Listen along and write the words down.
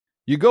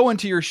You go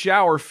into your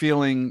shower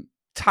feeling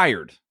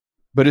tired,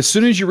 but as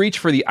soon as you reach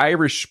for the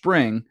Irish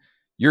Spring,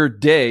 your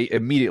day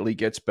immediately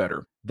gets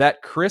better.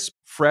 That crisp,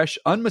 fresh,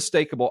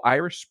 unmistakable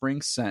Irish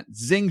Spring scent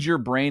zings your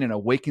brain and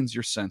awakens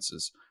your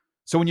senses.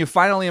 So when you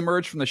finally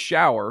emerge from the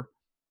shower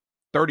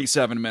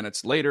 37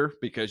 minutes later,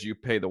 because you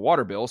pay the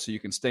water bill so you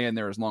can stay in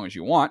there as long as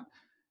you want,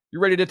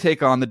 you're ready to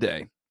take on the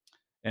day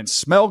and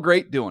smell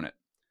great doing it.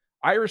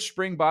 Irish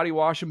Spring Body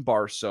Wash and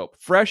Bar Soap.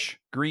 Fresh,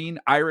 green,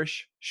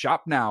 Irish.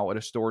 Shop now at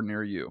a store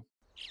near you.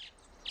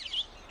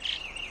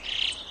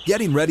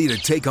 Getting ready to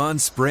take on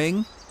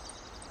spring?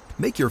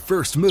 Make your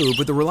first move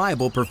with the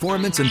reliable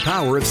performance and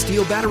power of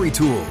Steel battery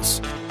tools.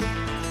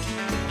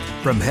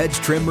 From hedge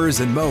trimmers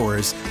and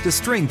mowers to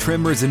string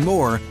trimmers and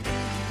more,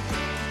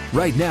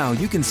 right now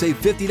you can save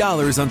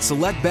 $50 on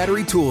select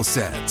battery tool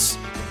sets.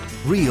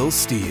 Real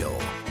Steel.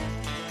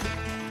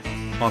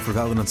 Offer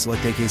valid on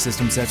select AK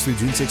system sets through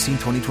June 16,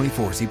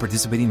 2024. See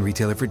participating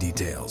retailer for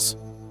details.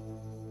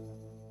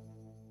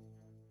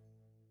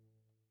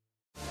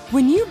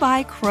 When you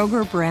buy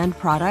Kroger brand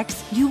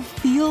products, you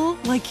feel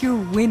like you're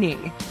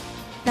winning.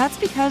 That's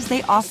because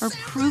they offer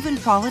proven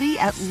quality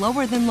at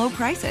lower than low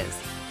prices.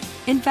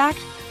 In fact,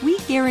 we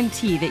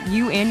guarantee that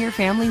you and your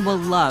family will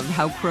love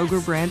how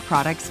Kroger brand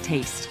products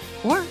taste,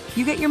 or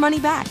you get your money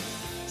back.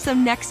 So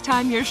next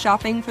time you're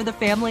shopping for the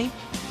family,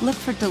 look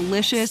for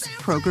delicious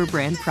Kroger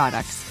brand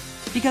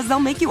products, because they'll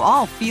make you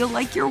all feel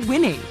like you're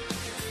winning.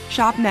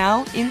 Shop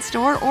now,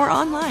 in-store, or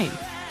online.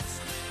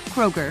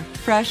 Kroger,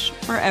 fresh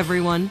for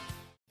everyone.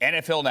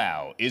 NFL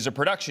Now is a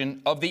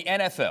production of the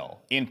NFL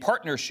in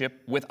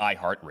partnership with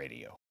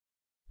iHeartRadio.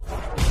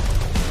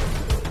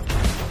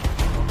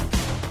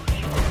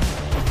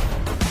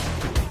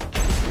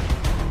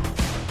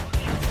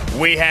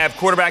 We have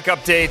quarterback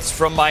updates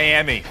from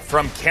Miami,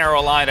 from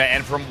Carolina,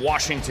 and from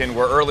Washington,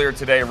 where earlier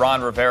today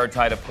Ron Rivera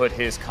tried to put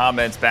his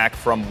comments back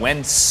from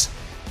whence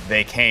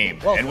they came.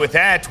 Welcome. And with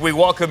that, we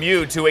welcome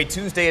you to a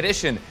Tuesday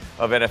edition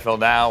of NFL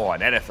Now on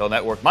NFL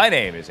Network. My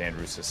name is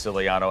Andrew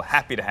Siciliano.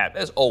 Happy to have,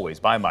 as always,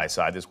 by my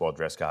side, this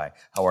well-dressed guy.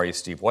 How are you,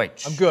 Steve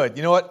White? I'm good.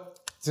 You know what?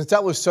 Since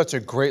that was such a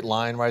great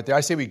line right there,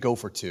 I say we go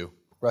for two.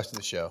 Rest of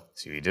the show.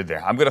 See what you did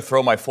there. I'm going to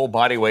throw my full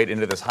body weight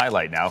into this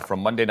highlight now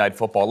from Monday Night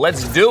Football.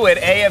 Let's do it.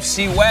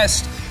 AFC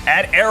West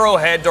at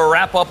Arrowhead to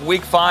wrap up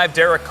Week 5.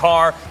 Derek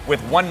Carr with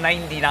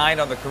 199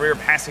 on the career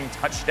passing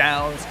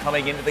touchdowns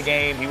coming into the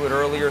game. He would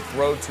earlier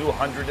throw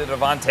 200 to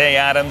Davante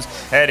Adams.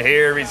 And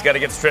here he's got to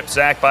get strip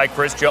sacked by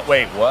Chris Jones.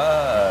 Wait,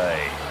 what?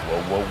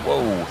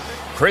 Whoa.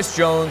 Chris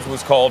Jones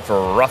was called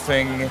for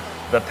roughing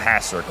the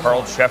passer.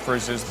 Carl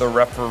Cheffers is the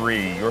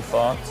referee. Your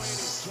thoughts?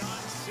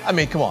 I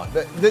mean, come on.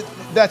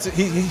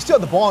 He still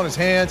had the ball in his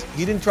hands.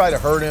 He didn't try to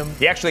hurt him.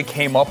 He actually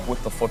came up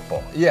with the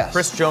football. Yes.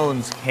 Chris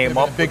Jones came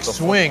up with the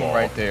football. Big swing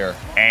right there.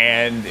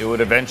 And it would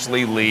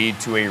eventually lead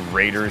to a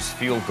Raiders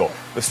field goal.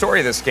 The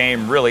story of this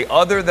game, really,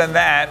 other than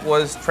that,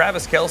 was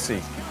Travis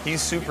Kelce. He's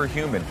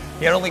superhuman.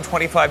 He had only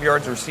 25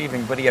 yards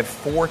receiving, but he had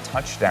 4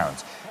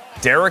 touchdowns.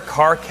 Derek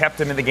Carr kept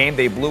him in the game.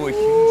 They blew a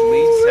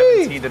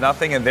huge lead,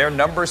 17-0, and their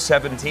number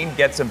 17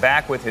 gets him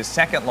back with his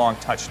second long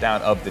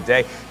touchdown of the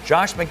day.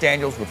 Josh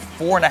McDaniels, with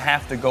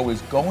 4.5 to go,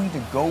 is going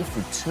to go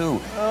for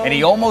 2. And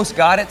he almost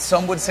got it.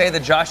 Some would say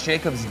that Josh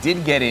Jacobs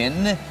did get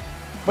in.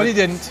 But he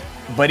didn't.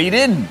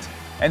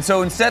 And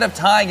so instead of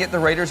tying it, the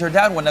Raiders are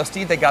down. Well, now,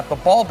 Steve, they got the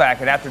ball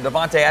back, and after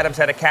Davante Adams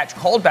had a catch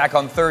called back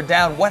on 3rd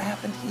down, what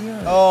happened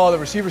here? Oh, the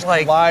receivers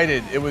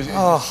collided. It was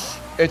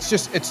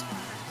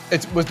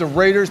the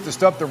Raiders, the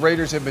stuff the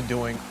Raiders have been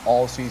doing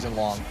all season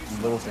long,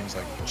 little things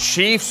like this.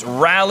 Chiefs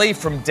rally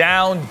from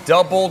down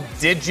double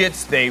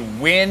digits. They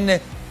win.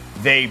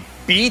 They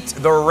beat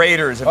the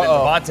Raiders. And then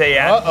Davante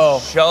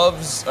Adams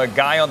shoves a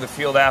guy on the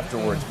field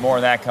afterwards. More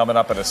on that coming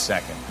up in a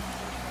second.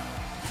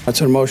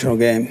 That's an emotional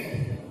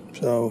game.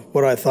 So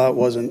what I thought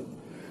wasn't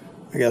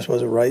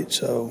right.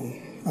 So,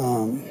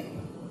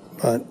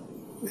 but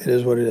it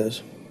is what it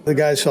is. The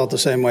guys felt the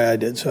same way I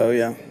did. So,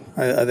 yeah,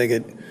 I think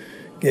it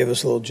gave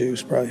us a little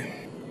juice, probably.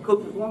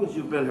 Coach, as long as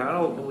you've been here, I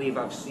don't believe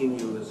I've seen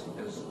you as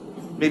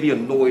maybe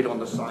annoyed on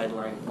the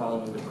sideline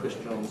following the Chris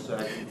Jones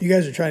sack. You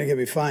guys are trying to get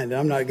me fined.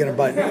 I'm not going to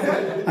bite.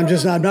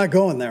 I'm not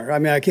going there. I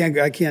mean, I can't.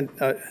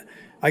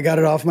 I got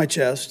it off my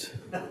chest,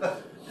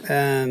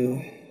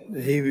 and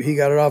he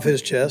got it off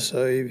his chest.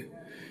 So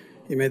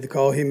he made the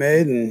call he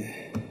made,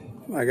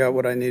 and I got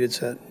what I needed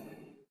said.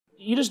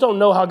 You just don't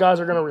know how guys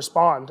are going to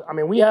respond. I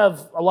mean, we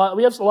have a lot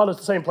of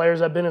the same players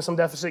that have been in some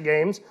deficit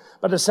games,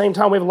 but at the same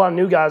time, we have a lot of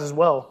new guys as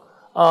well.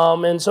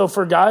 And so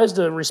for guys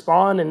to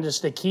respond and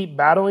just to keep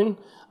battling,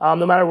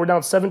 no matter we're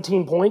down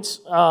 17 points,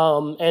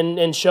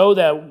 and show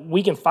that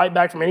we can fight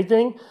back from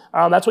anything,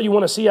 that's what you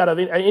want to see out of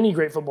any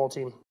great football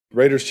team.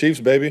 Raiders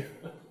Chiefs, baby.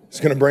 It's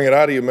going to bring it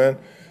out of you, man.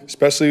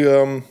 Especially,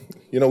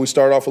 we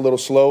started off a little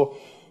slow,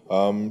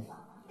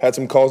 had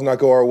some calls not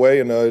go our way,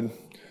 and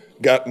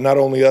got not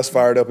only us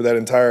fired up, but that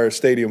entire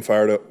stadium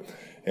fired up.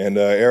 And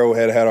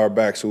Arrowhead had our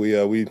back, so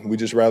we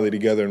just rallied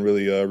together and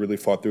really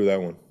fought through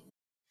that one.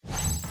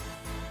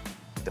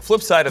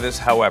 flip side of this,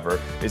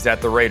 however, is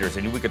that the Raiders,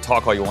 and we could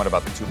talk all you want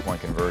about the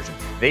 2-point conversion,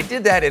 they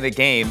did that in a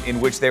game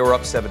in which they were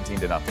up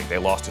 17-0. They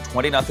lost a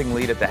 20-0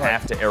 lead at the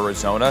half to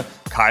Arizona.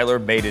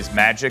 Kyler made his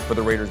magic, but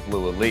the Raiders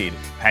blew a lead.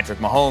 Patrick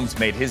Mahomes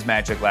made his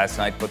magic last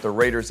night, but the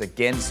Raiders,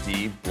 again,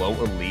 Steve, blow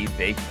a lead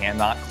they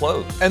cannot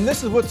close. And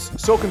this is what's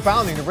so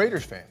confounding to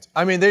Raiders fans.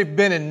 I mean, they've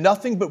been in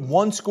nothing but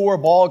one-score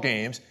ball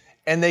games,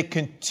 and they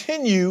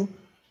continue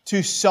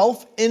to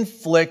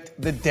self-inflict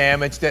the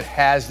damage that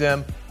has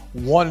them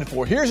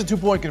 1-4. Here's a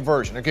 2-point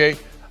conversion, okay?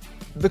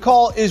 The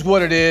call is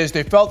what it is.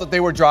 They felt that they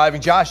were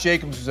driving. Josh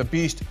Jacobs was a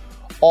beast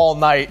all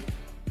night.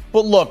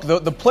 But look,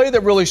 the play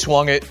that really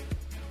swung it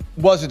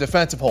was a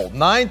defensive hold.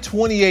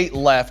 9:28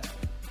 left.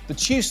 The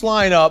Chiefs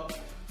line up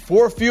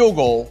for a field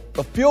goal.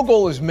 The field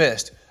goal is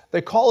missed.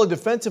 They call a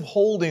defensive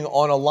holding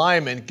on a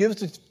lineman,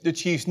 gives the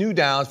Chiefs new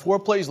downs. 4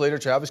 plays later,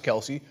 Travis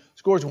Kelce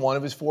scores one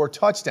of his 4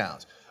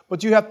 touchdowns.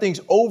 But you have things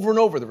over and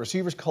over, the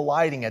receivers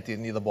colliding at the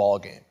end of the ball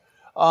game.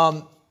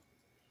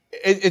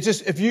 It's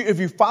just, if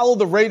you follow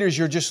the Raiders,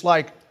 you're just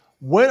like,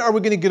 when are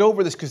we going to get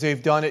over this? Because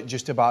they've done it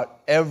just about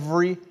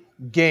every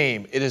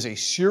game. It is a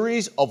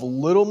series of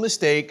little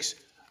mistakes.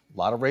 A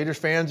lot of Raiders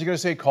fans are going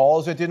to say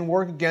calls that didn't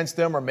work against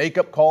them or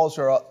make-up calls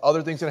or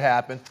other things that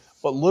happen.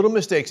 But little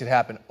mistakes that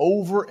happen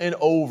over and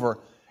over.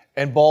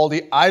 And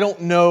Baldy, I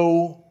don't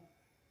know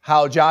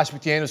how Josh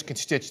McDaniels can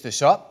stitch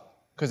this up,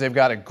 because they've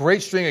got a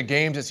great string of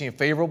games that seem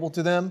favorable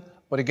to them.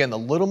 But again, the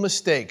little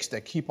mistakes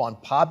that keep on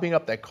popping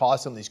up that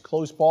cost them these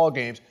close ball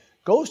games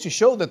goes to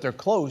show that they're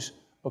close,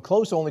 but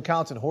close only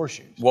counts in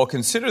horseshoes. Well,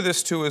 consider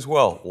this too as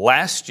well.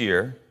 Last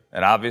year,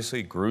 and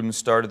obviously Gruden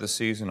started the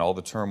season, all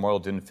the turmoil,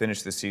 didn't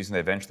finish the season,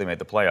 they eventually made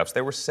the playoffs.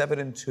 They were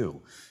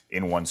 7-2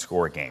 in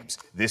one-score games.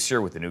 This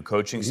year with the new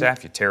coaching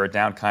staff, you tear it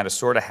down kind of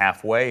sort of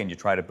halfway and you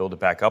try to build it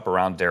back up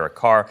around Derek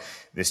Carr.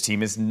 This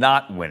team is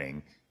not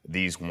winning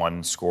these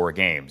one-score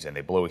games, and they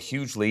blow a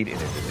huge lead in a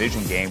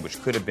division game,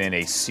 which could have been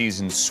a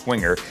season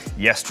swinger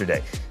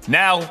yesterday.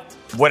 Now,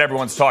 what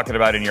everyone's talking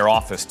about in your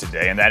office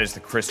today, and that is the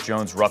Chris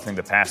Jones roughing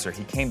the passer.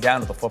 He came down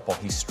to the football.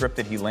 He stripped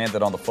it. He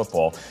landed on the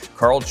football.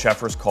 Carl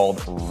Cheffers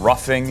called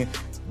roughing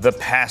the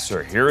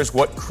passer. Here is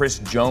what Chris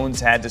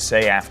Jones had to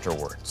say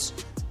afterwards.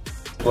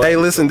 Hey,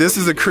 listen, this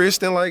is a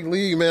Christian-like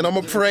league, man. I'm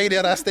going to pray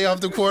that I stay off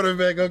the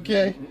quarterback,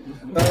 okay?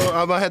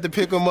 I might have to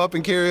pick him up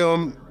and carry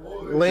him,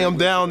 lay him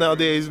down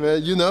nowadays,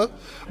 man, you know?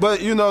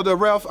 But, you know, the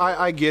ref,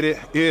 I get it.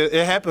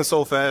 It happened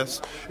so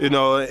fast, you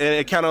know, and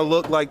it kind of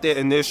looked like that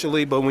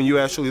initially, but when you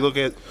actually look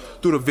at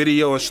through the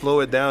video and slow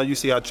it down, you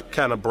see how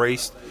kind of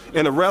braced.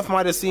 And the ref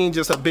might have seen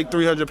just a big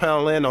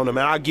 300-pound land on him,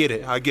 and I get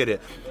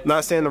it.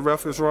 Not saying the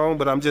ref is wrong,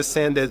 but I'm just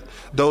saying that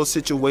those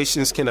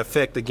situations can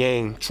affect the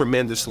game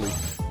tremendously.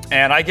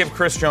 And I give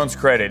Chris Jones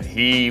credit.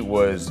 He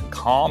was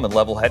calm and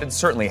level-headed.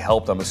 Certainly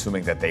helped, I'm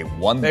assuming, that they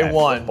won that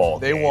football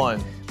game. They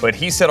won. But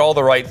he said all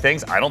the right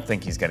things. I don't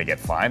think he's going to get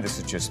fined. This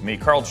is just me.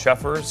 Carl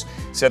Cheffers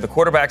said the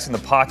quarterback's in the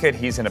pocket.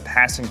 He's in a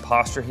passing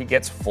posture. He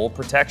gets full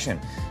protection.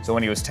 So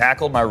when he was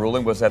tackled, my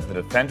ruling was that the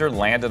defender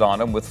landed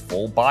on him with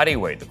full body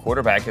weight. The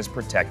quarterback is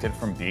protected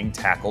from being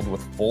tackled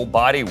with full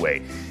body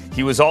weight.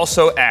 He was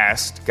also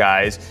asked,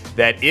 guys,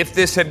 that if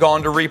this had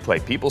gone to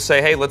replay, people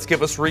say, hey, let's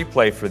give us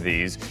replay for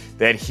these,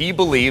 that he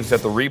believes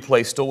that the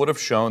replay still would have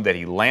shown that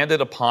he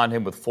landed upon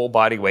him with full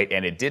body weight,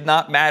 and it did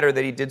not matter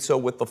that he did so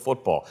with the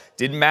football.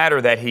 Didn't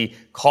matter that he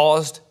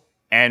caused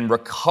and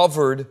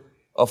recovered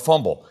a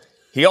fumble.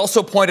 He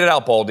also pointed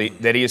out, Baldy,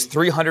 that he is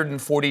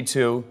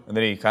 342, and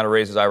then he kind of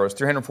raised his eyebrows,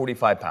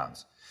 345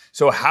 pounds.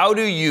 So how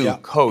do you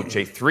coach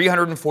a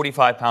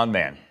 345-pound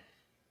man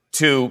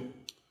to...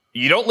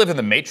 You don't live in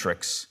the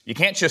Matrix. You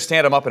can't just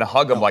stand him up and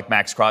hug him like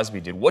Max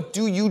Crosby did. What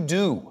do you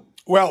do?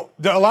 Well,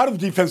 a lot of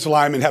defensive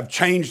linemen have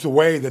changed the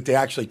way that they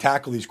actually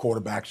tackle these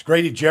quarterbacks.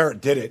 Grady Jarrett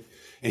did it,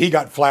 and he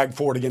got flagged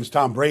for it against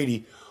Tom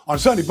Brady on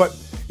Sunday. But,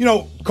 you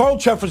know, Carl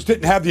Cheffers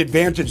didn't have the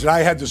advantage that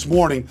I had this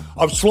morning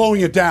of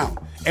slowing it down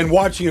and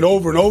watching it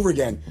over and over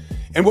again.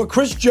 And what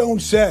Chris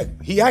Jones said,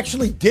 he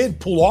actually did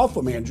pull off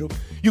him, Andrew.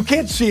 You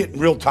can't see it in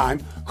real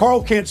time.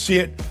 Carl can't see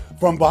it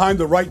from behind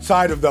the right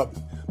side of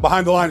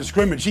behind the line of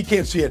scrimmage. He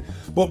can't see it.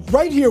 But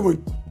right here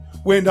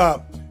when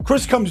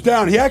Chris comes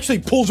down, he actually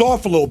pulls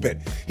off a little bit.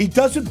 He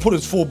doesn't put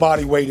his full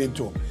body weight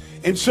into him.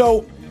 And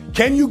so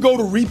can you go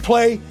to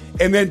replay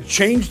and then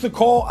change the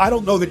call? I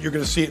don't know that you're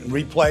going to see it in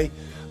replay.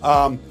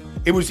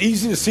 It was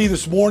easy to see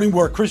this morning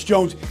where Chris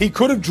Jones, he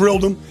could have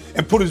drilled him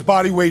and put his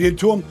body weight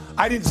into him.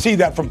 I didn't see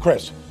that from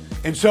Chris.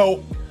 And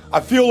so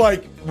I feel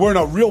like we're in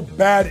a real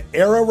bad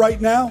era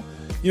right now,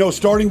 you know,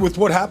 starting with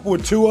what happened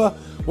with Tua,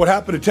 what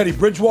happened to Teddy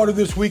Bridgewater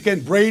this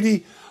weekend,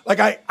 Brady. Like,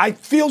 I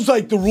feels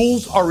like the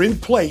rules are in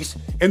place,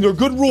 and they're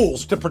good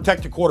rules to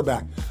protect the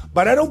quarterback.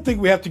 But I don't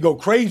think we have to go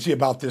crazy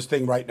about this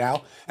thing right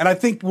now, and I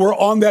think we're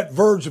on that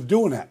verge of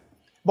doing that.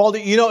 Baldy,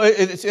 you know,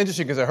 it's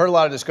interesting because I heard a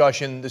lot of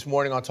discussion this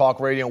morning on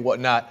talk radio and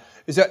whatnot,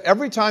 is that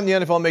every time the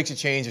NFL makes a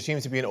change, there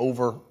seems to be an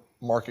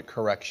over-market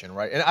correction,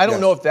 right? And I don't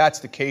know if that's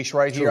the case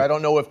right here. I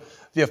don't know if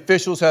the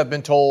officials have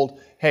been told,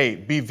 hey,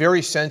 be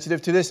very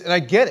sensitive to this. And I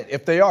get it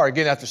if they are.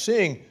 Again, after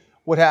seeing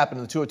what happened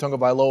in the Tua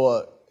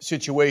Tagovailoa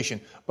situation.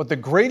 But the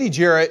Grady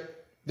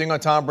Jarrett thing on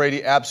Tom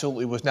Brady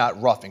absolutely was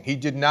not roughing. He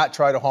did not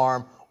try to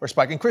harm or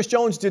spike. And Chris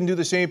Jones didn't do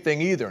the same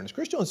thing either. And as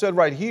Chris Jones said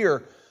right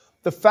here,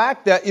 the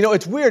fact that,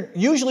 it's weird.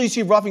 Usually you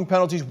see roughing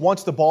penalties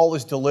once the ball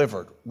is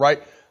delivered,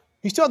 right?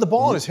 He still had the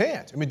ball in his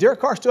hands. I mean, Derek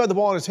Carr still had the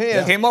ball in his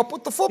hands. He came up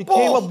with the football.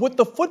 He came up with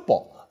the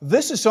football.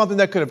 This is something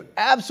that could have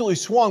absolutely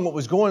swung what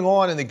was going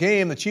on in the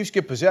game. The Chiefs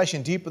get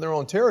possession deep in their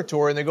own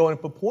territory, and they go in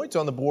and put points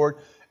on the board,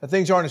 and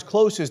things aren't as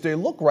close as they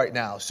look right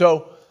now.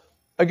 So,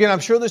 again, I'm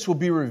sure this will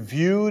be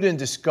reviewed and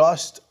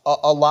discussed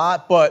a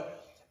lot,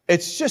 but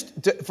it's just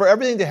for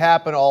everything to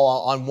happen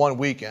all on one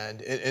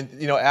weekend,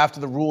 and after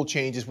the rule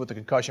changes with the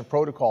concussion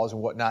protocols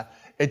and whatnot,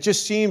 it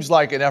just seems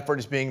like an effort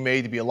is being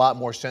made to be a lot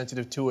more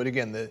sensitive to it.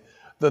 Again,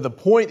 the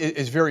point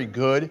is very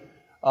good.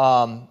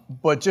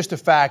 But just the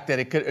fact that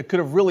it could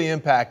have really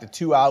impacted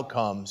two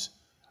outcomes.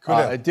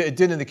 It did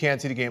in the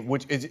Kansas City game,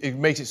 which it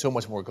makes it so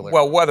much more glaring.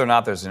 Well, whether or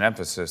not there's an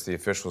emphasis, the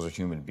officials are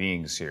human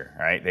beings here,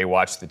 right? They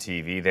watch the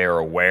TV. They are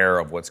aware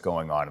of what's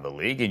going on in the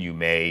league, and you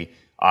may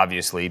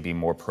obviously be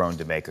more prone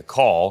to make a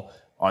call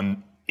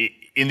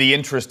in the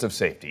interest of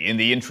safety, in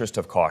the interest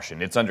of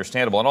caution. It's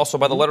understandable. And also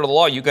by the letter of the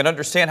law, you can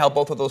understand how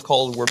both of those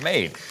calls were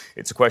made.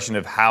 It's a question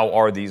of how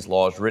are these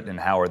laws written and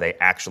how are they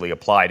actually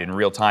applied in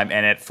real time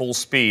and at full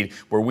speed,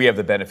 where we have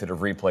the benefit of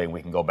replay and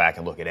we can go back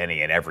and look at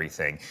any and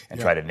everything and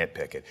try to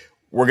nitpick it.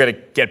 We're going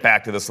to get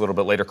back to this a little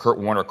bit later. Kurt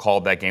Warner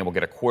called that game. We'll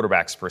get a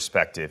quarterback's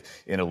perspective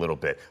in a little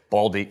bit.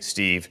 Baldy,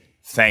 Steve,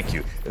 thank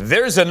you.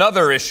 There's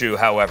another issue,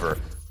 however,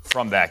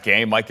 from that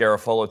game. Mike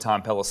Garafolo,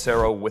 Tom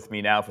Pelissero with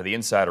me now for the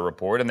Insider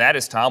Report. And that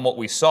is, Tom, what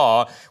we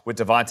saw with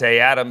Davante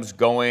Adams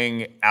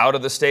going out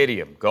of the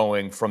stadium,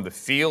 going from the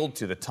field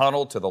to the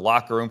tunnel to the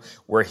locker room,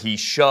 where he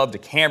shoved a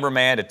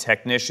cameraman, a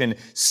technician,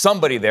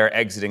 somebody there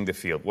exiting the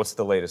field. What's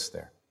the latest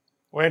there?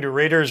 Well, Andrew,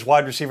 Raiders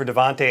wide receiver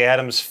Davante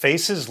Adams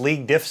faces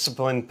league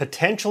discipline,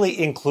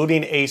 potentially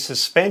including a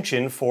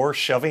suspension for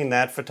shoving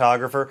that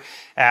photographer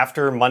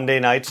after Monday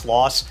night's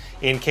loss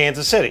in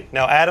Kansas City.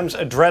 Now, Adams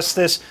addressed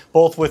this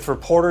both with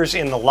reporters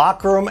in the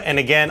locker room and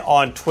again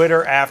on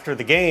Twitter after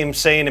the game,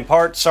 saying in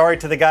part, sorry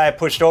to the guy I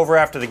pushed over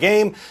after the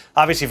game.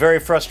 Obviously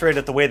very frustrated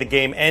at the way the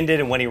game ended,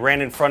 and when he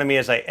ran in front of me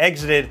as I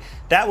exited,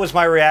 that was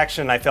my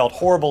reaction. I felt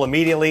horrible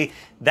immediately.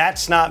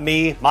 That's not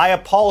me. My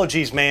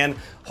apologies, man.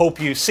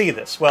 Hope you see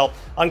this. Well,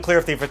 unclear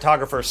if the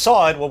photographer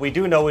saw it. What we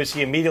do know is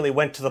he immediately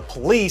went to the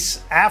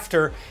police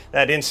after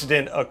that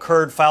incident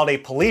occurred, filed a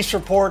police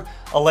report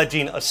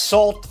alleging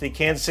assault. The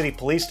Kansas City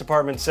Police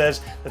Department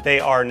says that they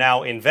are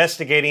now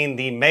investigating.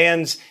 The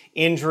man's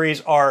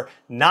injuries are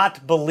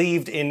not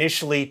believed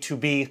initially to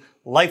be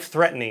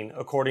life-threatening,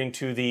 according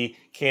to the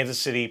Kansas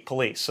City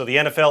Police. So the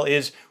NFL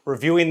is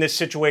reviewing this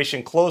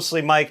situation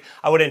closely, Mike.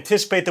 I would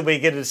anticipate that we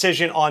get a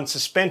decision on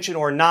suspension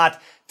or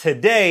not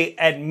today.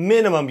 At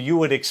minimum, you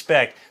would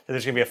expect that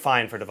there's going to be a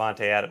fine for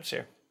Davante Adams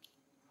here.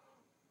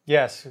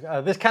 Yes,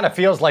 this kind of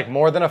feels like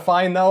more than a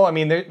fine, though. I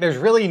mean, there's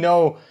really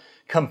no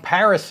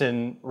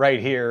comparison right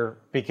here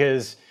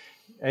because,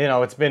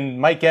 it's been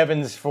Mike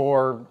Evans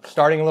for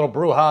starting a little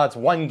brouhaha. It's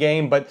one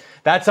game, but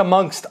that's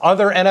amongst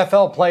other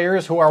NFL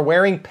players who are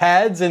wearing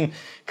pads and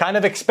kind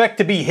of expect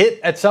to be hit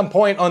at some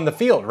point on the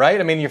field, right?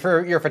 I mean,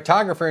 you're a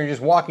photographer and you're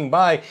just walking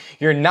by.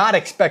 You're not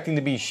expecting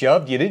to be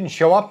shoved. You didn't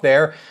show up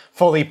there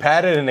fully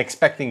padded and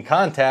expecting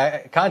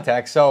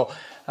contact. So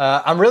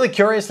I'm really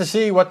curious to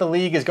see what the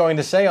league is going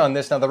to say on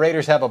this. Now, the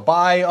Raiders have a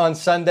bye on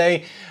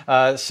Sunday,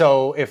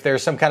 so if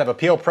there's some kind of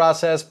appeal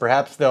process,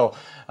 perhaps he'll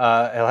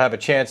have a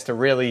chance to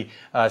really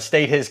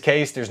state his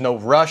case. There's no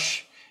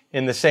rush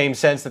in the same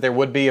sense that there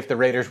would be if the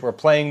Raiders were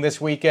playing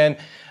this weekend.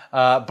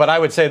 But I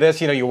would say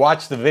this, you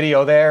watch the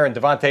video there and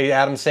Davante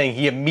Adams saying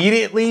he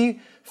immediately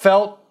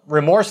felt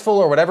remorseful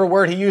or whatever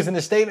word he used in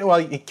his statement. Well,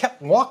 he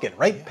kept walking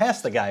right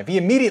past the guy. If he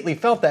immediately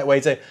felt that way,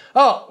 he'd say,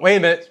 oh, wait a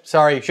minute,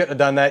 sorry, shouldn't have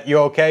done that. You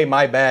okay?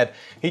 My bad.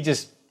 He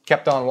just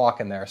kept on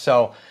walking there.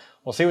 So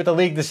we'll see what the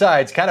league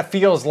decides. Kind of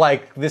feels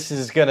like this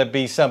is going to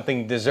be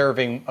something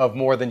deserving of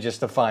more than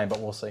just a fine,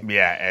 but we'll see.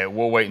 Yeah,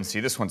 we'll wait and see.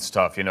 This one's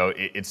tough.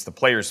 It's the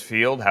players'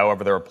 field.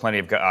 However, there are plenty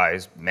of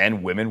guys,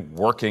 men, women,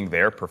 working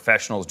there,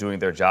 professionals doing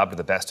their job to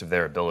the best of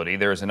their ability.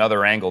 There's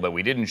another angle that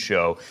we didn't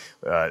show.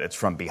 It's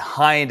from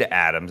behind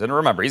Adams. And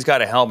remember, he's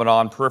got a helmet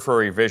on,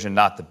 peripheral vision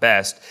not the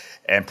best,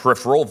 and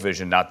peripheral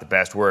vision not the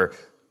best, where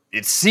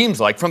it seems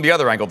like from the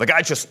other angle, the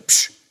guy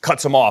just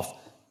cuts him off.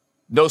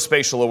 No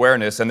spatial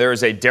awareness, and there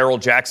is a Darrell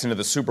Jackson of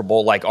the Super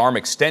Bowl-like arm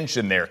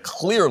extension there,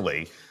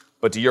 clearly.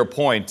 But to your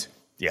point,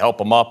 you help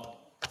him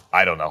up.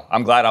 I don't know.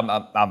 I'm glad I'm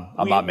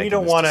not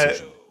making this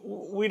decision.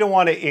 We don't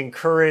want to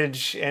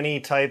encourage any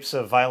types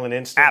of violent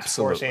incidents,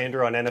 Absolutely. Of course,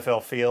 Andrew, on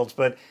NFL fields.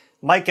 But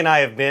Mike and I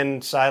have been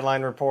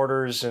sideline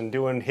reporters and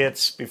doing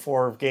hits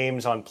before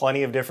games on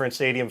plenty of different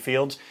stadium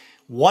fields.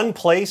 One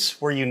place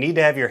where you need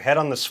to have your head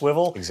on the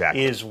swivel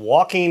is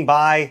walking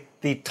by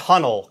the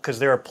tunnel, because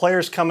there are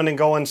players coming and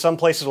going. Some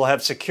places will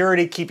have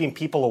security keeping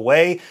people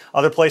away.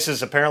 Other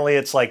places, apparently,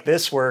 it's like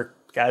this, where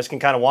Guys can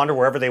kind of wander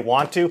wherever they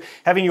want to.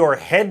 Having your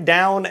head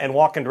down and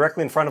walking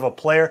directly in front of a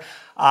player,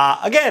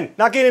 again,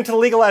 not getting into the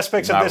legal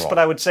aspects of this, but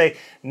I would say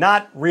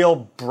not real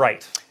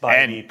bright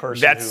by the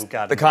person who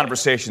got the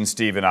conversation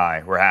Steve and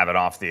I were having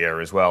off the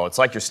air as well. It's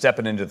like you're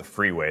stepping into the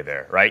freeway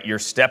there, right? You're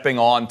stepping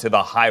onto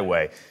the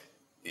highway.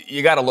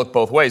 You got to look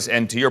both ways.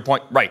 And to your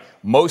point, right,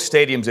 most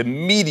stadiums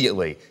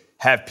immediately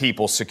have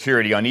people,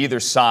 security on either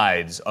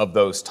sides of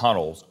those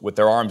tunnels with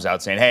their arms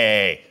out saying,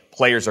 hey,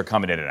 players are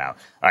coming in and out.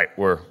 All right,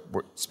 we're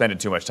spending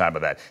too much time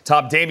on that.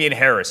 Tom, Damian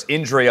Harris,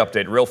 injury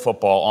update, real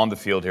football on the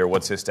field here.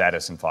 What's his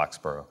status in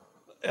Foxborough?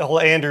 Well,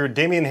 Andrew,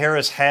 Damian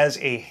Harris has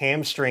a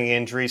hamstring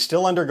injury,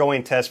 still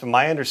undergoing tests, but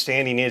my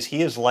understanding is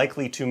he is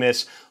likely to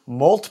miss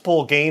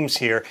multiple games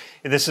here.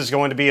 This is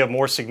going to be a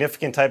more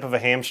significant type of a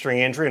hamstring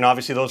injury, and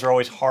obviously those are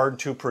always hard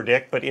to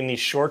predict, but in the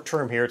short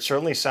term here, it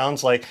certainly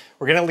sounds like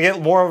we're going to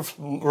get more of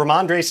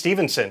Ramondre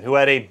Stevenson, who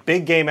had a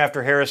big game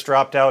after Harris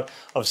dropped out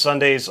of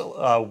Sunday's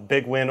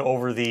big win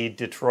over the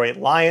Detroit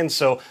Lions.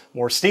 So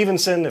more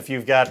Stevenson. If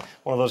you've got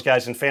one of those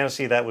guys in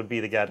fantasy, that would be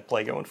the guy to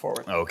play going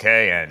forward.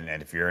 Okay,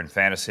 and if you're in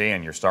fantasy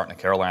and you're starting a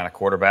Carolina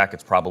quarterback,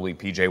 it's probably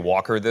P.J.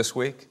 Walker this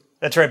week?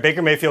 That's right.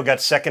 Baker Mayfield got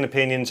second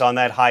opinions on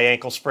that high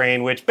ankle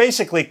sprain, which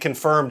basically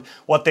confirmed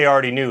what they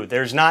already knew.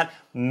 There's not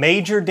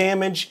major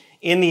damage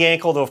in the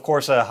ankle, though, of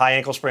course, a high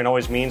ankle sprain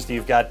always means that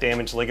you've got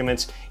damaged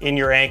ligaments in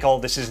your ankle.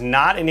 This is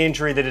not an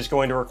injury that is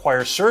going to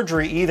require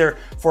surgery either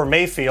for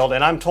Mayfield,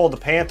 and I'm told the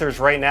Panthers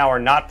right now are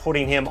not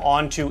putting him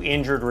onto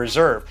injured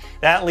reserve.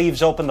 That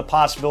leaves open the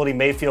possibility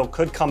Mayfield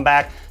could come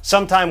back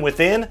sometime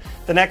within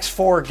the next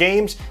 4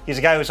 games. He's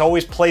a guy who's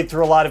always played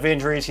through a lot of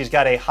injuries. He's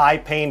got a high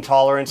pain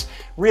tolerance.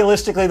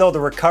 Realistically, though, the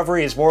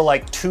recovery is more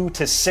like 2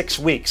 to 6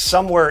 weeks,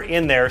 somewhere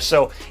in there.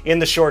 So in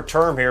the short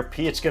term here,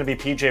 it's going to be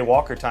P.J.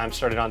 Walker time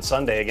starting on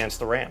Sunday against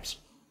the Rams.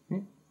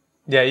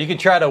 Yeah, you can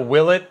try to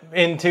will it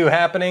into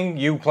happening.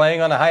 You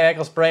playing on a high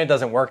ankle sprain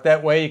doesn't work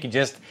that way. You can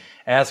just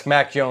ask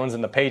Mac Jones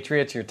and the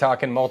Patriots. You're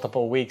talking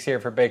multiple weeks here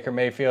for Baker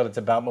Mayfield. It's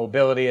about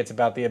mobility. It's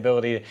about the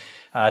ability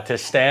to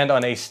stand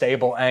on a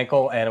stable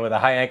ankle. And with a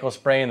high ankle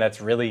sprain,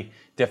 that's really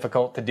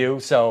difficult to do.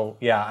 So,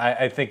 yeah,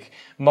 I think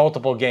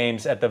multiple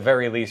games at the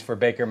very least for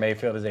Baker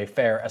Mayfield is a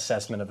fair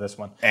assessment of this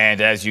one. And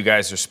as you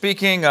guys are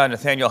speaking,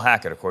 Nathaniel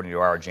Hackett, according to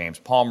our James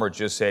Palmer,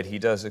 just said he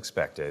does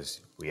expect,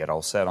 as we had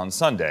all said on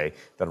Sunday,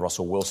 that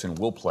Russell Wilson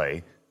will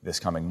play this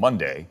coming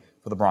Monday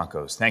for the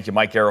Broncos. Thank you,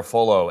 Mike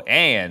Garafolo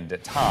and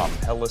Tom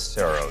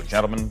Pelissero.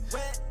 Gentlemen,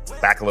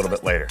 back a little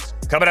bit later.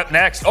 Coming up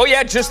next,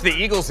 just the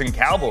Eagles and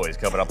Cowboys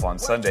coming up on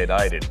Sunday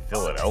night in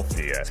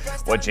Philadelphia.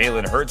 What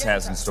Jalen Hurts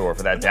has in store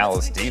for that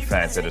Dallas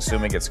defense, and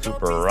assuming it's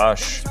Cooper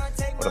Rush,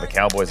 what do the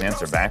Cowboys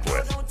answer back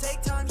with?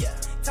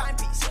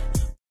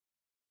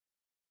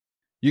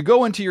 You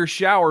go into your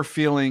shower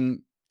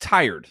feeling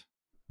tired,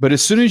 but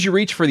as soon as you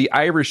reach for the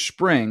Irish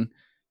Spring,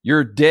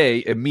 your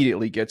day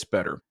immediately gets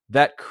better.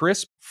 That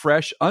crisp,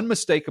 fresh,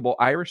 unmistakable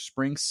Irish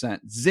Spring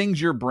scent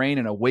zings your brain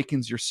and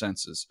awakens your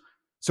senses.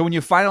 So when you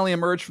finally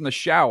emerge from the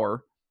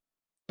shower,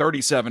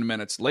 37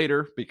 minutes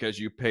later, because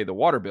you pay the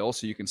water bill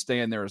so you can stay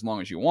in there as long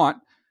as you want,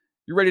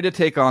 you're ready to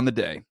take on the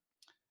day.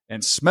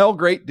 And smell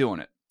great doing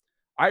it.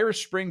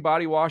 Irish Spring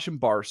Body Wash and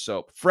Bar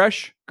Soap.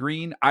 Fresh,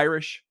 green,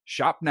 Irish.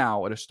 Shop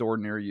now at a store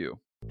near you.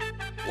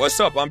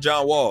 What's up? I'm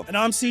John Wall. And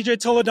I'm CJ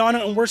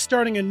Toledano, and we're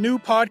starting a new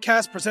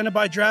podcast presented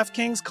by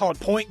DraftKings called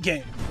Point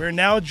Game. We're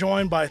now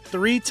joined by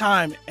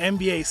 3-time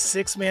NBA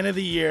Sixth Man of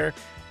the Year,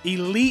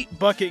 elite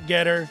bucket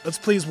getter. Let's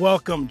please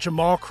welcome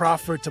Jamal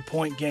Crawford to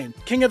Point Game.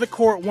 King of the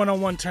Court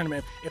one-on-one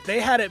tournament. If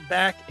they had it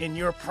back in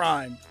your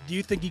prime, do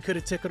you think you could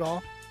have took it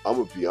all? I'm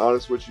going to be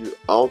honest with you.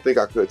 I don't think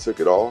I could have took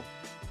it all,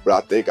 but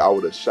I think I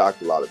would have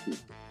shocked a lot of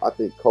people. I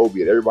think Kobe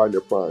and everybody in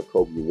their prime,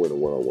 Kobe would win a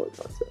one-on-one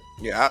contest.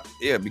 Yeah,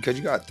 because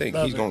you got to think,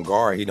 he's going to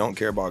guard. He don't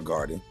care about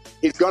guarding.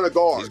 He's going to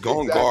guard. He's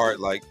going to guard.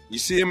 Like, you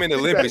see him in the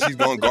Olympics, he's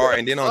going to guard.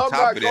 And then on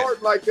top of that. I'm not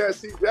guarding like that,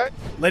 CJ.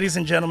 Ladies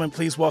and gentlemen,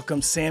 please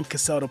welcome Sam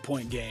Cassell to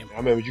Point Game. I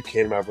remember you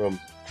came out from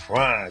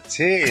prime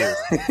 10.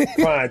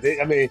 I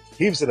mean,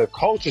 he was in a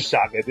culture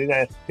shock. And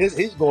then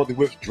he's going through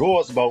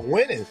withdrawals about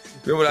winning.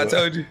 Remember what I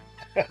told you?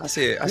 I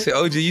said,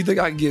 OG, you think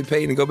I can get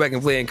paid and go back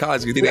and play in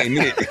college because it ain't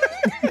it?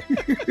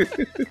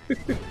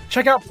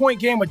 Check out Point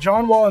Game with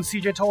John Wall and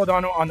CJ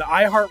Toledano on the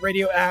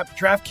iHeartRadio app,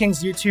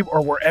 DraftKings YouTube,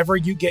 or wherever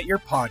you get your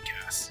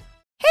podcasts.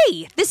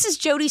 Hey, this is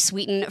Jodie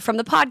Sweetin from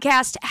the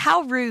podcast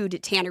How Rude,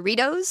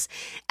 Tanneritos.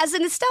 As a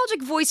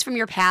nostalgic voice from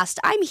your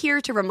past, I'm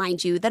here to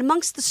remind you that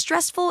amongst the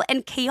stressful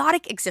and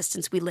chaotic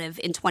existence we live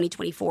in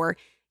 2024,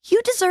 you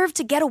deserve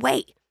to get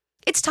away.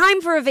 It's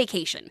time for a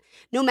vacation,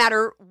 no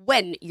matter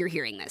when you're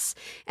hearing this.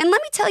 And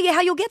let me tell you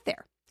how you'll get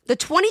there. The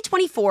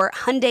 2024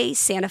 Hyundai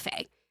Santa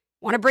Fe.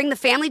 Want to bring the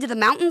family to the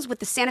mountains with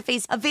the Santa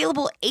Fe's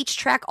available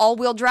H-Track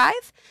all-wheel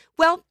drive?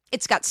 Well,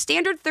 it's got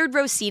standard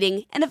third-row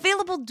seating and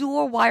available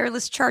dual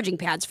wireless charging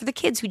pads for the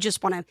kids who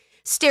just want to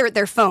stare at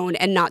their phone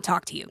and not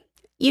talk to you.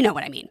 You know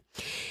what I mean.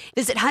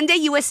 Visit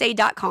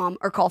HyundaiUSA.com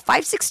or call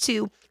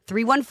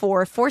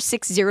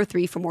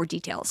 562-314-4603 for more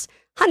details.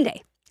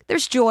 Hyundai,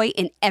 there's joy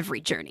in every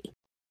journey.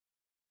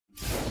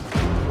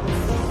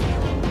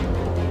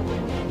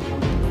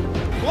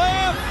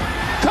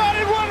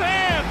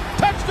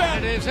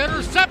 That is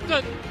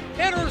intercepted.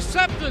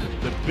 Intercepted.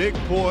 The big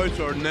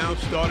boys are now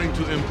starting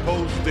to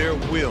impose their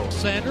will.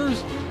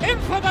 Sanders in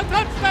for the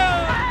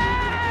touchdown.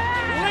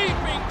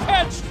 Leaping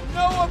catch.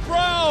 Noah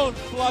Brown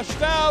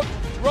flushed out.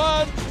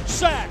 Run.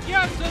 Sack.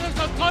 Yes, it is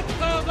a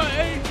touchdown to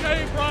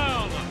A.J.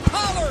 Brown.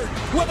 Pollard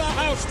with a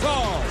house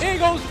call.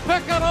 Eagles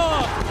pick it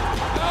off.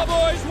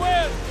 Cowboys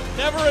win.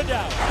 Never a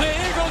doubt. The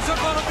Eagles are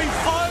going to be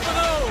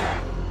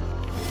 5-0.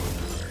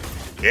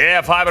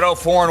 Yeah, 5-0,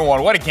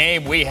 4-1. What a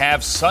game we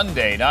have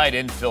Sunday night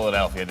in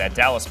Philadelphia. That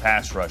Dallas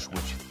pass rush, which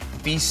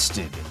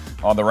feasted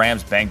on the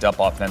Rams' banged-up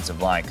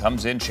offensive line,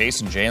 comes in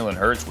chasing Jalen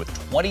Hurts with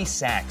 20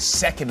 sacks,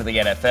 second to the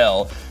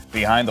NFL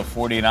behind the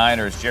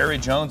 49ers. Jerry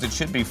Jones, it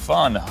should be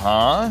fun,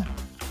 huh?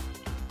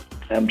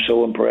 I'm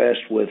so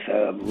impressed with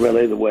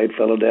really the way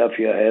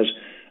Philadelphia has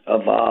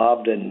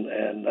evolved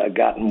and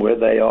gotten where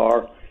they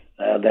are.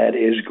 That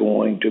is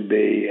going to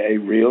be a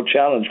real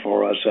challenge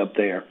for us up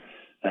there.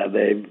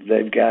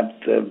 They've got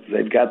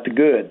the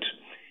goods,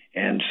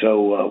 and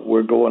so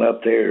we're going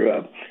up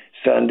there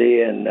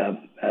Sunday. And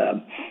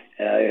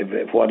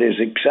what is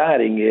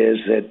exciting is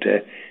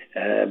that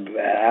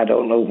I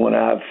don't know when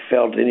I've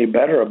felt any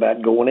better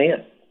about going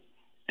in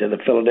to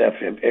the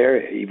Philadelphia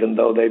area, even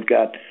though they've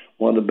got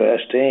one of the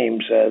best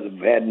teams they've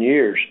had in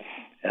years.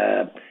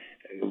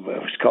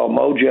 It's called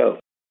Mojo.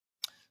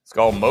 It's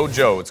called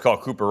Mojo. It's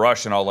called Cooper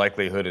Rush in all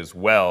likelihood as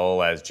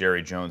well, as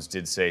Jerry Jones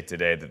did say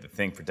today that the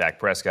thing for Dak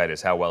Prescott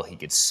is how well he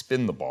could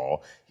spin the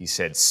ball. He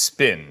said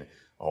spin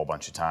a whole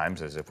bunch of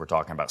times, as if we're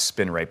talking about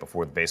spin rate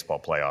before the baseball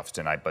playoffs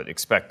tonight. But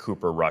expect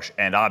Cooper Rush,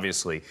 and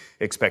obviously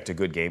expect a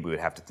good game, we would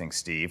have to think,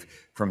 Steve,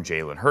 from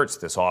Jalen Hurts.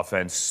 This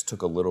offense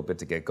took a little bit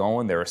to get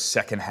going. They're a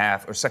second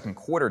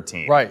quarter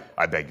team. Right.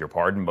 I beg your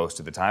pardon, most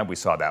of the time. We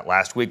saw that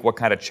last week. What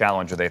kind of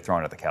challenge are they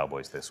throwing at the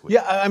Cowboys this week?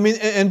 Yeah, I mean,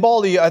 and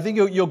Baldy, I think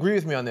you'll agree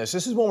with me on this.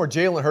 This is one where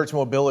Jalen Hurts'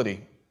 mobility,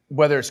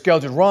 whether it's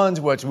scheduled runs,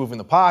 whether it's moving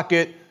the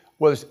pocket,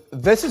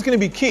 this is going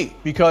to be key,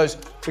 because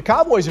the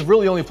Cowboys have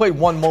really only played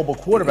one mobile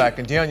quarterback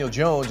in Daniel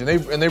Jones, and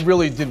they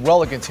really did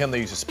well against him.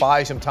 They used to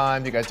spy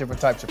sometimes. They got different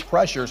types of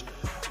pressures.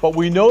 But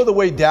we know the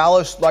way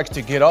Dallas likes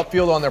to get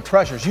upfield on their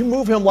pressures. You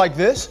move him like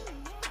this,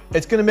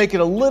 it's going to make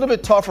it a little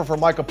bit tougher for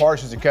Micah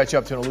Parsons to catch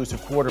up to an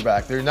elusive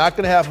quarterback. They're not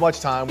going to have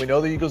much time. We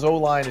know the Eagles'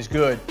 O-line is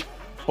good,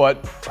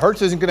 but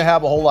Hurts isn't going to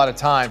have a whole lot of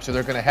time, so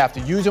they're going to have to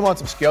use him on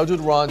some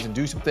scheduled runs and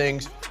do some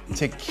things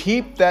to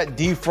keep that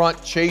D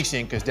front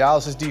chasing, because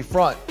Dallas's D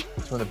front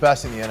is one of the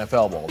best in the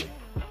NFL, Baldy.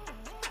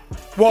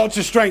 Well, it's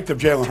the strength of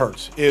Jalen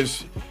Hurts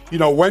is,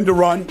 when to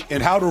run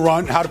and how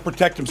to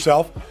protect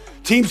himself.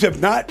 Teams have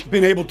not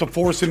been able to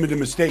force him into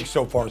mistakes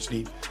so far,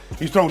 Steve.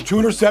 He's thrown 2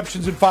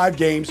 interceptions in 5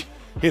 games.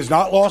 He has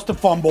not lost a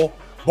fumble.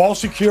 Ball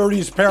security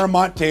is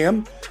paramount to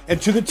him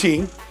and to the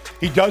team.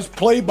 He does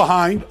play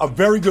behind a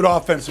very good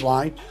offensive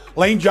line.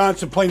 Lane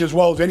Johnson playing as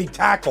well as any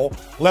tackle,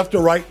 left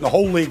or right, in the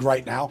whole league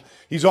right now.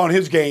 He's on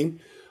his game.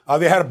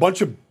 They had a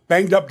bunch of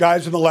banged-up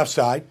guys on the left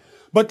side.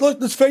 But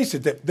let's face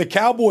it, the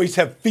Cowboys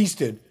have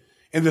feasted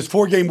in this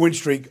 4-game win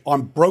streak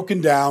on broken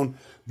down,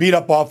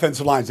 beat-up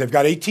offensive lines. They've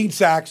got 18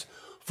 sacks,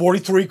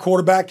 43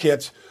 quarterback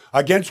hits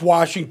against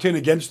Washington,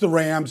 against the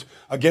Rams,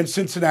 against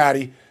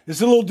Cincinnati. This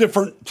is a little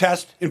different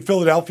test in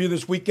Philadelphia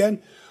this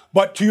weekend.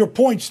 But to your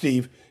point,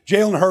 Steve,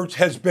 Jalen Hurts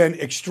has been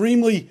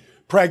extremely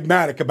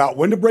pragmatic about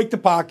when to break the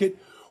pocket,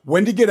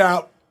 when to get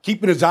out,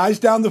 keeping his eyes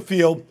down the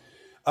field.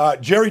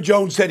 Jerry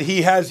Jones said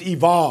he has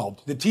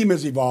evolved. The team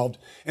has evolved,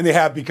 and they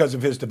have because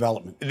of his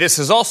development. This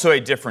is also a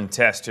different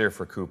test here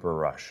for Cooper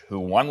Rush, who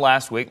won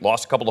last week,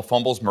 lost a couple of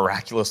fumbles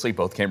miraculously.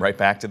 Both came right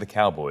back to the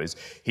Cowboys.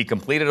 He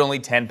completed only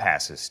 10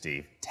 passes,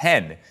 Steve.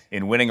 10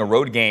 in winning a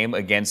road game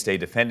against a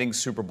defending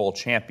Super Bowl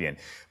champion.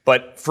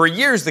 But for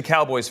years, the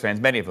Cowboys fans,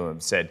 many of them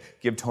have said,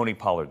 give Tony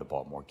Pollard the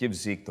ball more, give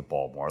Zeke the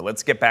ball more.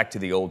 Let's get back to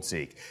the old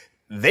Zeke.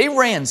 They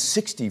ran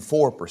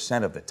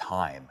 64% of the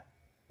time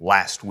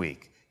last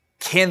week.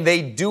 Can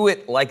they do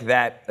it like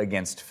that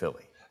against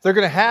Philly? They're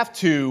going to have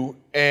to,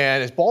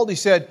 and as Baldy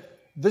said,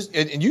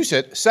 and you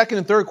said, second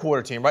and third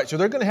quarter team, right? So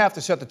they're going to have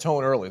to set the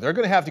tone early. They're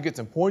going to have to get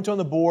some points on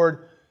the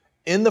board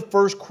in the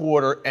first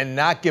quarter and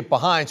not get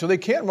behind so they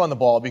can run the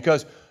ball,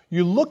 because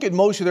you look at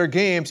most of their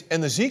games,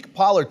 and the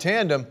Zeke-Pollard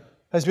tandem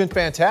has been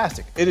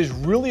fantastic. It has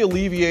really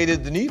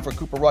alleviated the need for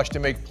Cooper Rush to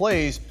make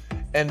plays,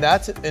 and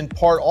that's in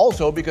part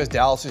also because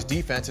Dallas's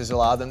defense has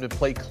allowed them to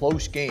play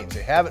close games.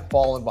 They haven't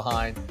fallen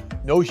behind.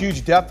 No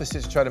huge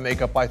deficits to try to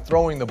make up by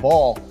throwing the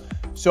ball.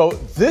 So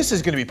this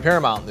is going to be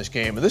paramount in this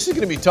game, and this is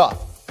going to be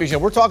tough. Because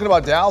we're talking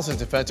about Dallas's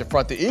defensive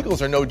front. The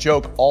Eagles are no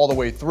joke all the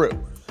way through.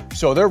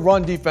 So their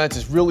run defense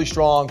is really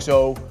strong.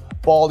 So,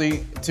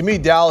 Baldy, to me,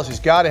 Dallas has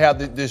got to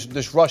have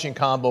this rushing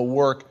combo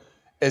work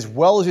as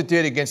well as it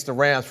did against the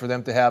Rams for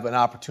them to have an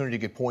opportunity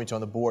to get points on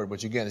the board,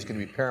 which, again, is going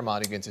to be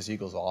paramount against this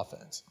Eagles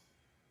offense.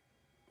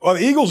 Well,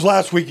 the Eagles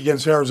last week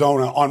against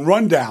Arizona, on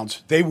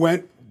rundowns, they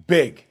went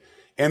big.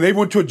 And they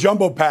went to a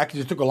jumbo package.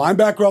 They took a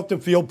linebacker off the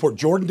field, put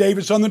Jordan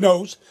Davis on the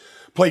nose,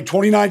 played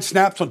 29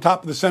 snaps on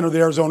top of the center of the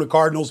Arizona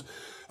Cardinals,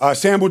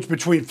 sandwiched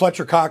between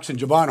Fletcher Cox and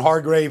Javon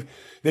Hargrave.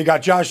 They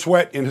got Josh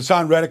Sweat and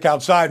Hassan Reddick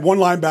outside. One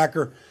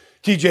linebacker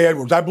TJ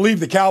Edwards. I believe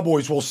the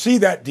Cowboys will see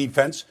that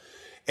defense,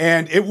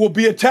 and it will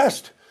be a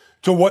test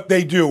to what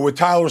they do with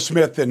Tyler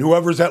Smith and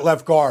whoever's at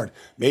left guard,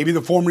 maybe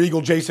the former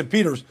Eagle Jason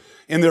Peters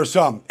in there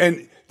some.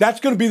 And that's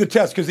going to be the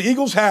test because the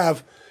Eagles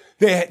have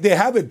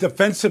a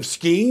defensive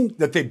scheme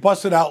that they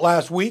busted out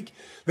last week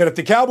that if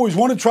the Cowboys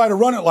want to try to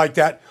run it like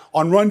that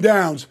on run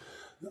downs,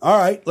 all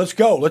right, let's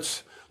go.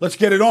 Let's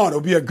get it on.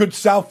 It'll be a good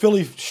South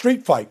Philly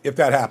street fight if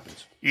that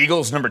happens.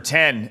 Eagles number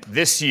 10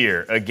 this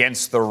year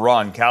against the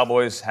run.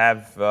 Cowboys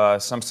have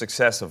some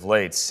success of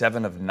late.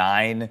 7 of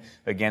 9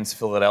 against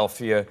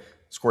Philadelphia.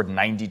 Scored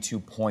 92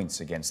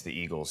 points against the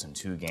Eagles in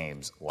 2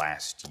 games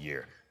last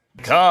year.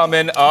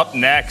 Coming up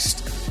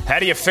next, how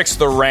do you fix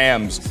the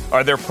Rams?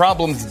 Are there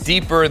problems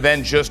deeper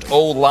than just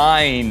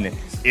O-line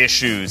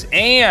issues?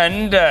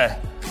 And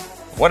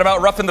what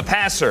about roughing the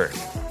passer?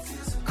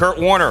 Kurt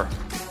Warner,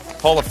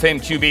 Hall of Fame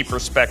QB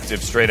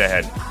perspective straight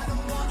ahead.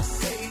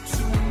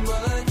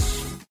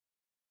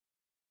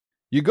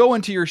 You go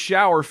into your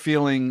shower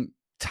feeling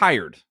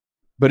tired,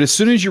 but as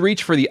soon as you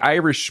reach for the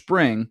Irish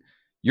Spring,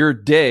 your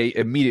day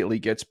immediately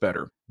gets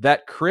better.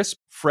 That crisp,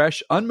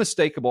 fresh,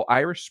 unmistakable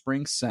Irish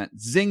Spring scent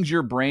zings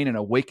your brain and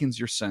awakens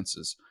your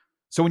senses.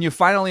 So when you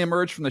finally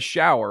emerge from the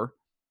shower,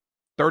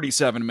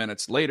 37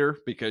 minutes later,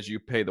 because you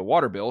pay the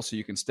water bill so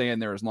you can stay in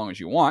there as long as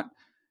you want,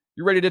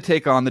 you're ready to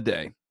take on the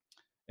day.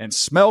 And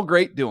smell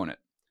great doing it.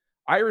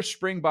 Irish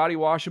Spring Body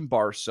Wash and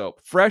Bar Soap.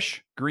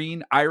 Fresh,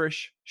 green,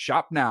 Irish.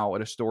 Shop now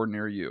at a store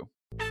near you.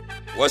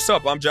 What's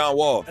up? I'm John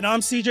Wall. And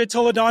I'm CJ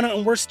Toledano,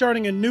 and we're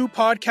starting a new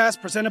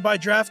podcast presented by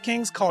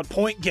DraftKings called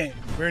Point Game.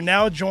 We're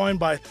now joined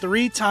by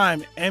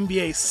 3-time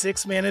NBA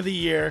Sixth Man of the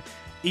Year,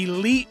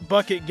 elite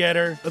bucket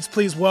getter. Let's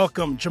please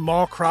welcome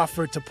Jamal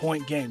Crawford to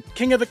Point Game.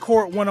 King of the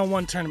Court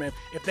one-on-one tournament.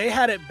 If they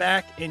had it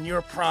back in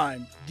your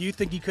prime, do you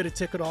think you could have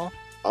took it all?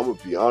 I'm going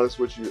to be honest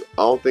with you.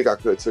 I don't think I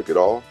could have took it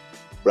all,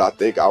 but I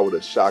think I would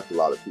have shocked a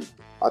lot of people.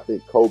 I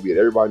think Kobe and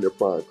everybody in their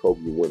prime,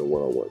 Kobe would win a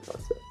one-on-one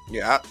contest.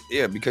 Yeah,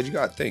 because you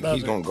got to think,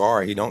 he's going to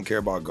guard. He don't care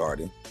about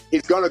guarding.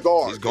 He's going to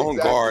guard. He's going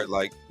to guard.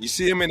 Like, you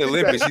see him in the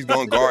Olympics, he's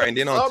going to guard. And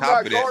then on top of that.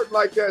 I'm not guarding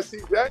like that,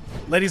 CJ.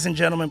 Ladies and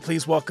gentlemen,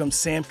 please welcome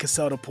Sam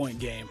Cassell to Point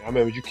Game. I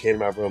remember you came to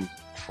my room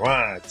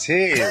crying,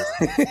 tears,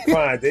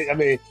 crying. I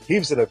mean, he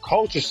was in a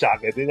culture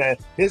shock. And then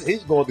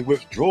he's going through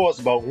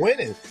withdrawals about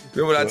winning.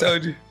 Remember what I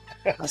told you?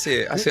 I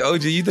said,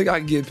 OG, you think I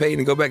can get paid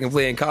and go back and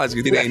play in college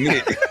because it ain't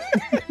it?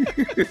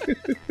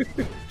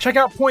 Check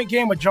out Point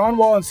Game with John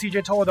Wall and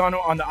CJ Toledano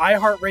on the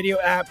iHeartRadio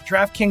app,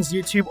 DraftKings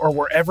YouTube, or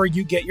wherever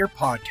you get your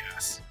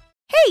podcasts.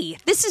 Hey,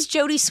 this is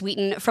Jody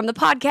Sweeten from the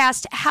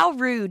podcast How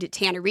Rude,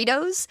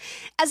 Tanneritos.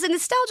 As a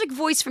nostalgic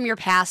voice from your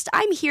past,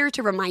 I'm here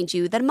to remind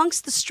you that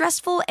amongst the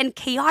stressful and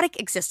chaotic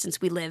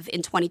existence we live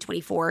in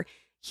 2024,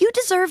 you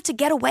deserve to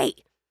get away.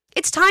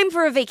 It's time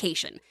for a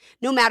vacation,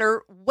 no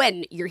matter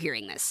when you're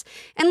hearing this.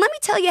 And let me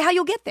tell you how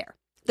you'll get there.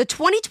 The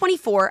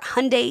 2024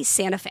 Hyundai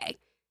Santa Fe.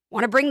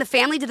 Want to bring the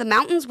family to the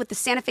mountains with the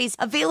Santa Fe's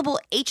available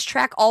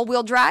H-Track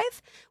all-wheel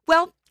drive?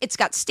 Well, it's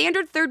got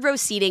standard third-row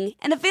seating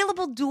and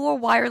available dual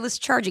wireless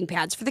charging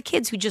pads for the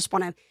kids who just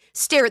want to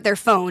stare at their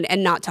phone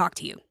and not talk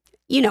to you.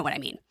 You know what I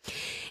mean.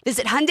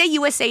 Visit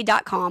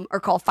HyundaiUSA.com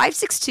or call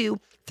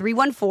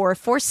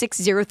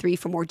 562-314-4603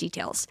 for more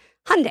details.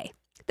 Hyundai,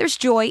 there's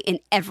joy in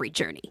every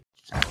journey.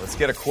 Let's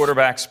get a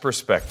quarterback's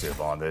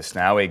perspective on this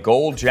now. A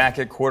gold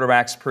jacket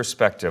quarterback's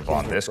perspective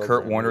on this.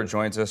 Kurt Warner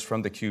joins us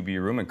from the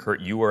QB room. And Kurt,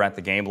 you were at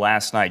the game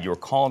last night. You were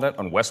calling it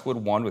on Westwood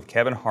One with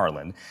Kevin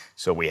Harlan.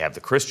 So we have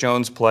the Chris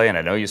Jones play, and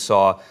I know you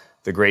saw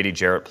the Grady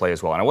Jarrett play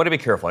as well. And I want to be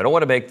careful. I don't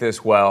want to make this,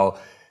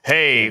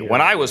 hey,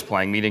 when I was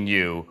playing, meeting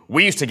you,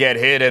 we used to get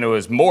hit and it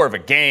was more of a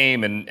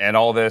game and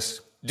all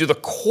this. Do the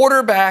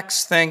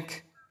quarterbacks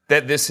think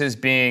that this is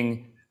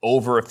being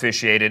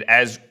over-officiated,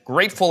 as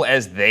grateful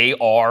as they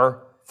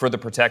are for the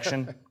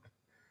protection?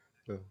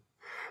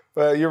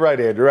 You're right,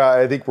 Andrew.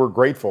 I think we're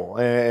grateful,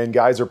 and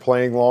guys are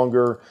playing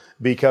longer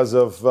because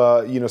of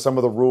some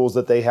of the rules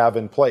that they have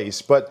in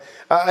place. But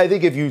I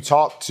think if you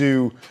talk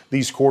to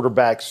these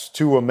quarterbacks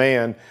to a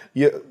man,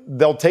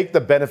 they'll take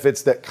the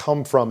benefits that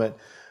come from it.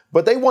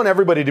 But they want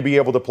everybody to be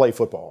able to play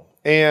football.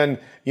 And,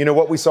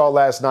 what we saw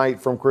last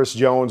night from Chris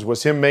Jones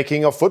was him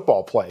making a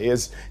football play.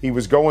 As he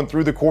was going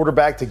through the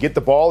quarterback to get the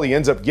ball, he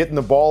ends up getting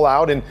the ball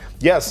out. And,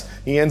 yes,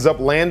 he ends up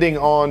landing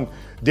on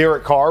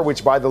Derek Carr,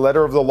 which by the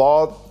letter of the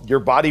law, your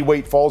body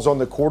weight falls on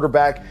the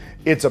quarterback.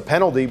 It's a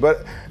penalty.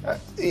 But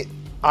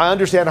I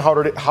understand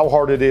how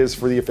hard it is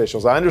for the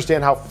officials. I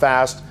understand how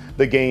fast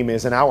the game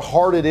is and how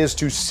hard it is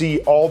to see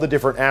all the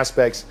different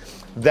aspects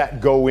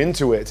that go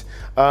into it.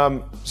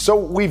 So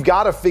we've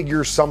got to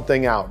figure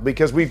something out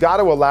because we've got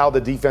to allow the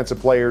defensive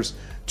players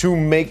to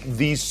make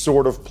these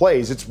sort of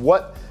plays. It's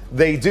what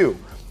they do.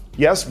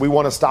 Yes, we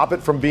want to stop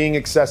it from being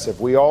excessive.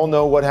 We all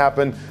know what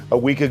happened a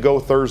week ago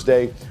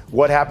Thursday,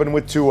 what happened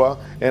with Tua,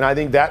 and I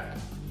think that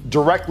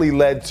directly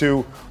led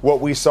to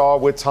what we saw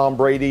with Tom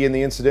Brady and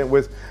the incident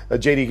with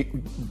Jarrett.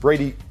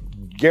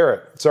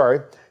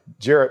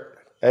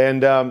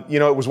 And,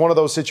 it was one of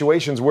those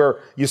situations where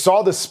you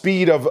saw the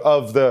speed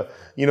of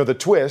the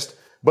twist,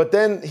 but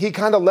then he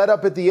kind of let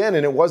up at the end,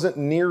 and it wasn't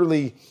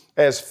nearly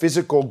as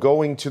physical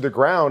going to the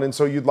ground. And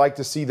so you'd like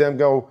to see them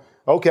go,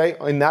 okay,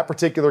 in that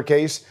particular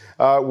case,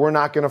 we're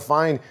not going to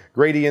find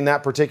Grady in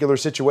that particular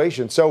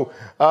situation. So,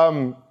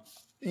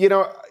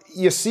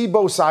 you see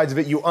both sides of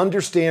it. You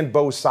understand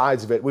both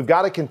sides of it. We've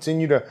got to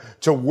continue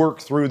to work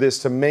through this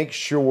to make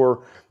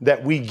sure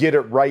that we get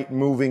it right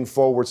moving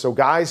forward so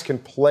guys can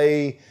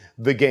play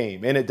the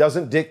game. And it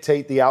doesn't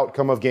dictate the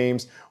outcome of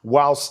games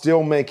while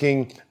still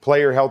making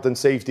player health and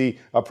safety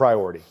a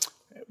priority.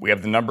 We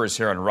have the numbers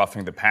here on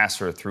roughing the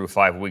passer through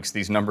 5 weeks.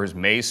 These numbers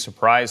may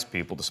surprise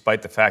people,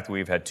 despite the fact that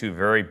we've had two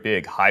very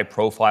big,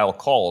 high-profile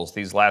calls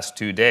these last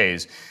 2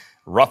 days.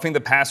 Roughing the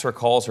passer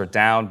calls are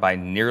down by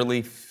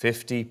nearly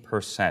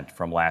 50%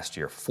 from last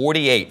year.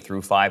 48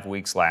 through 5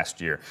 weeks last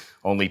year,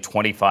 only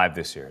 25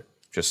 this year.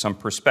 Just some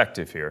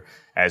perspective here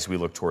as we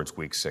look towards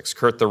Week 6.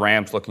 Kurt, the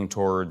Rams looking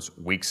towards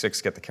Week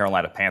 6, get the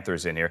Carolina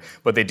Panthers in here,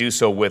 but they do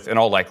so with, in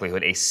all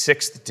likelihood, a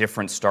sixth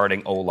different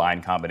starting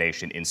O-line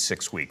combination in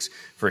 6 weeks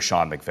for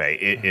Sean McVay.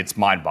 It's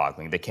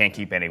mind-boggling. They can't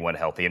keep anyone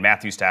healthy, and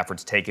Matthew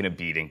Stafford's taken a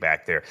beating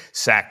back there,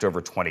 sacked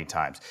over 20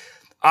 times.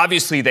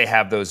 Obviously, they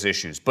have those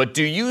issues, but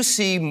do you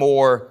see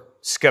more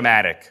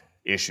schematic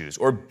issues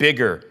or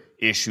bigger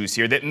issues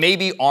here that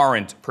maybe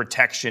aren't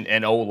protection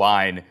and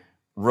O-line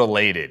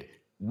related?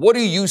 What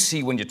do you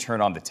see when you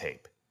turn on the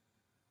tape?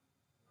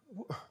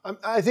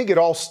 I think it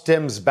all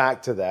stems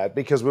back to that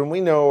because when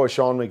we know a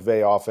Sean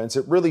McVay offense,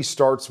 it really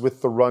starts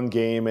with the run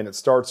game and it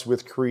starts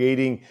with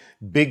creating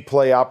big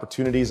play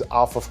opportunities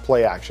off of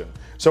play action.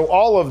 So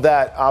all of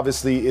that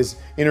obviously is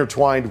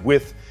intertwined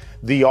with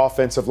the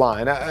offensive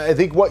line. I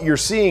think what you're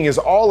seeing is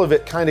all of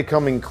it kind of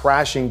coming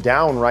crashing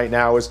down right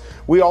now. Is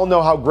we all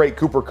know how great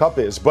Cooper Kupp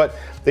is, but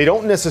they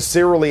don't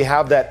necessarily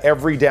have that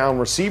every down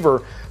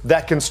receiver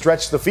that can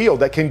stretch the field,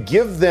 that can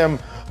give them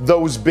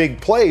those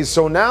big plays.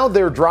 So now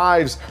their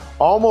drives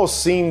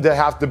almost seem to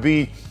have to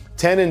be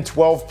 10 and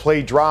 12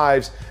 play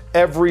drives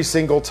every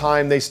single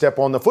time they step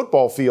on the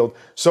football field.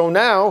 So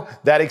now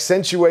that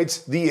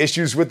accentuates the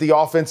issues with the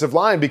offensive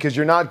line because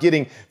you're not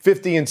getting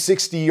 50 and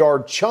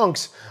 60-yard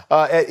chunks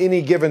at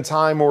any given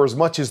time or as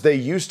much as they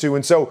used to.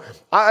 And so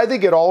I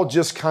think it all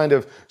just kind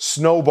of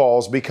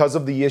snowballs because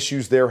of the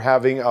issues they're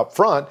having up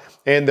front.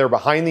 And they're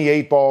behind the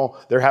 8 ball.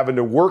 They're having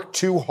to work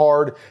too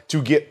hard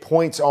to get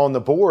points on the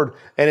board.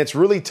 And it's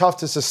really tough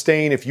to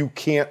sustain if you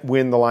can't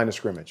win the line of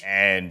scrimmage.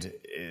 And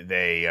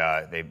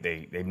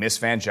they miss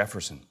Van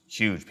Jefferson.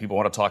 Huge. People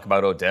want to talk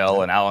about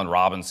Odell and Allen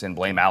Robinson,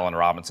 blame Allen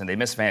Robinson. They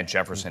miss Van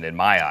Jefferson in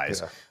my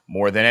eyes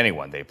more than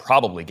anyone. They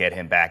probably get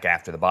him back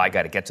after the bye.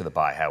 Got to get to the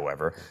bye,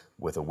 however,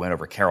 with a win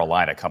over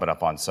Carolina coming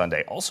up on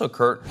Sunday. Also,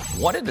 Kurt,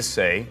 wanted to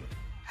say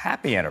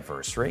happy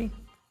anniversary.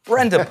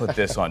 Brenda put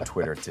this on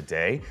Twitter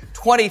today.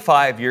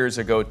 25 years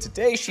ago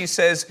today, she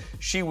says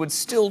she would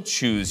still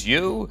choose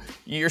you.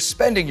 You're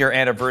spending your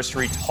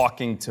anniversary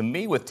talking to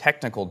me with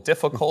technical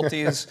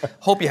difficulties.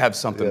 Hope you have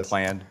something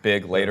planned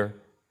big later.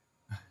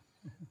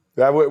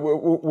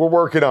 We're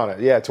working on it.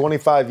 Yeah,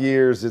 25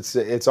 years.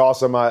 It's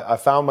awesome. I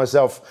found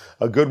myself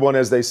a good one,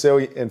 as they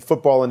say in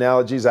football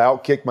analogies. I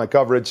outkicked my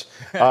coverage.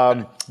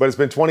 But it's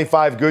been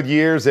 25 good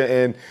years,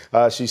 and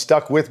she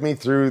stuck with me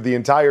through the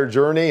entire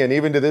journey. And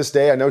even to this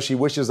day, I know she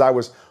wishes I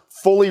was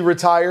fully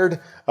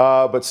retired,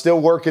 but still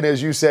working,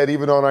 as you said,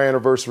 even on our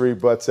anniversary.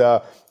 But,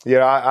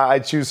 I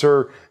choose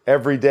her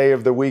every day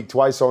of the week,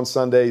 twice on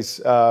Sundays,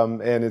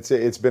 and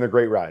it's been a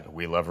great ride.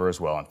 We love her as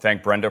well. And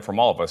thank Brenda from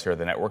all of us here at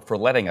the network for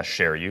letting us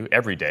share you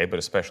every day, but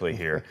especially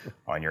here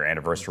on your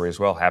anniversary as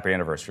well. Happy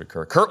anniversary,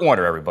 Kurt. Kurt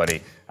Warner,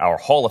 everybody, our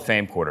Hall of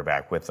Fame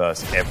quarterback with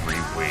us every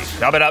week.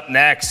 Coming up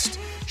next,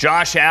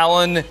 Josh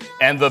Allen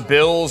and the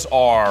Bills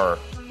are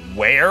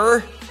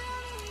where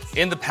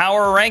in the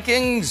power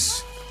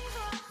rankings?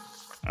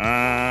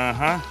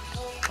 Right,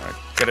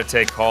 gotta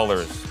take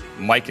callers.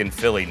 Mike in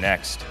Philly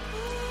next.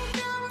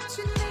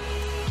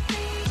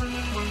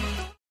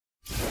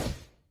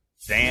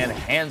 Dan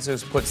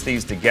Hanzus puts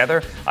these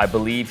together. I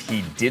believe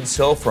he did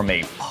so from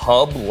a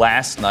pub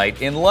last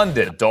night in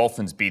London. The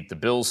Dolphins beat the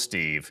Bills,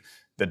 Steve.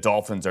 The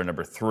Dolphins are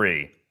number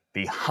 3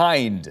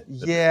 behind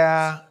the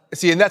Bills.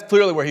 See, and that's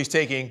clearly where he's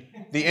taking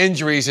the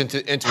injuries into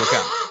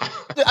account.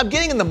 I'm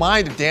getting in the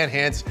mind of Dan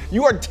Hanzus.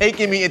 You are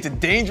taking me into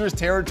dangerous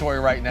territory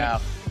right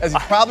now, as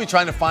he's probably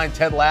trying to find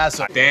Ted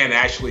Lasso. Dan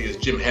actually is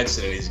Jim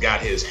Henson, and he's got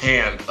his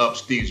hand up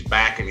Steve's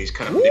back, and he's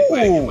kind of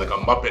manipulating him like a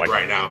Muppet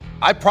right now.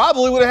 I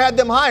probably would have had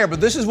them higher,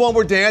 but this is one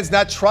where Dan's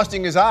not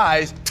trusting his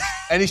eyes,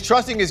 and he's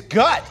trusting his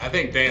gut. I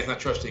think Dan's not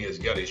trusting his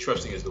gut. He's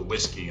trusting the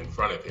whiskey in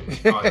front of him. He's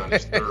probably on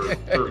his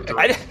third drink.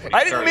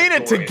 I didn't mean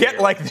it to get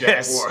like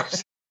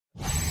this.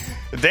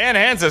 Dan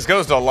Hanzus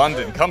goes to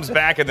London, comes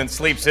back, and then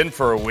sleeps in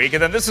for a week,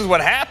 and then this is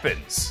what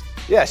happens.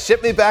 Yeah,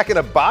 ship me back in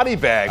a body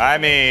bag. I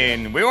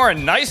mean, we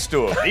weren't nice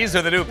to him. These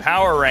are the new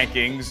power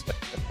rankings.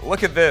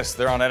 Look at this.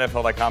 They're on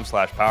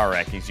NFL.com/power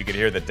rankings. You can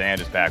hear that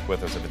Dan is back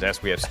with us at the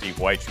desk. We have Steve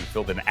White, who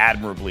filled in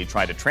admirably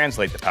trying to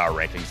translate the power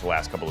rankings the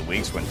last couple of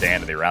weeks when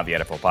Dan and the Around the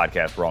NFL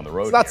podcast were on the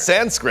road. It's not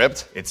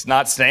Sanskrit. It's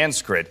not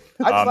Sanskrit.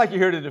 I just like you're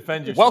here to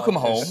defend yourself. Welcome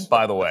home,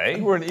 by the way.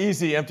 You were an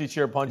easy empty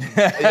chair punch.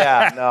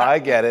 Yeah, no, I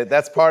get it.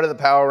 That's part of the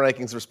power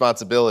rankings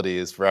responsibility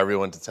is for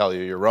everyone to tell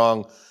you you're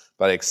wrong.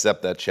 But I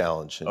accept that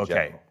challenge in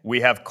general.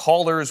 We have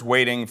callers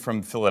waiting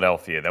from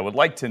Philadelphia that would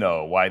like to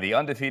know why the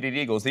undefeated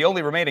Eagles, the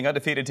only remaining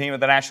undefeated team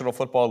in the National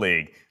Football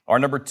League, are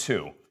number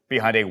 2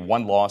 behind a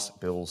one-loss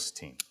Bills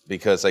team.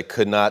 Because I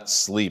could not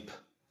sleep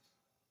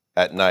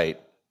at night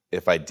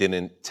if I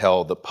didn't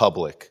tell the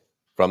public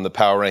from the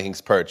power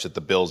rankings perch that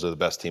the Bills are the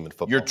best team in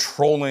football. You're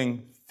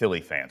trolling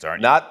Philly fans, aren't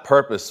you? Not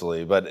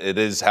purposely, but it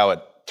is how it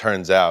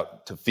turns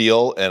out to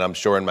feel, and I'm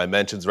sure in my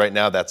mentions right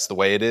now that's the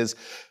way it is.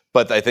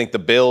 But I think the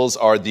Bills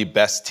are the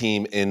best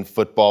team in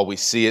football. We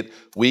see it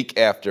week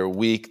after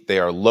week. They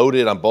are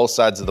loaded on both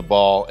sides of the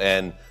ball,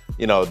 and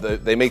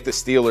they make the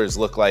Steelers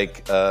look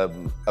like a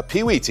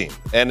peewee team.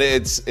 And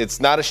it's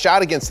not a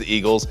shot against the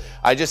Eagles.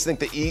 I just think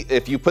that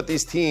if you put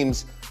these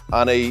teams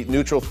on a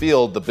neutral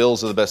field, the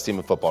Bills are the best team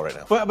in football right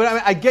now. But I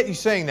mean, I get you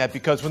saying that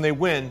because when they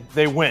win,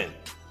 they win.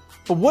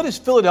 But what has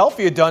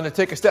Philadelphia done to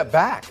take a step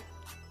back?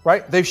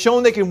 Right? They've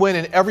shown they can win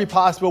in every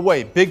possible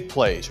way. Big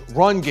plays,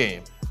 run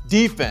game,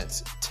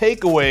 defense,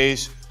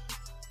 takeaways.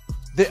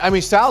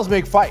 Styles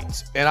make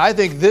fights. And I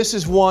think this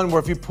is one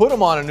where if you put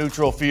them on a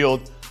neutral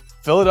field,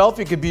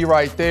 Philadelphia could be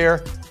right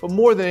there. But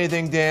more than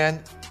anything,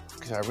 Dan,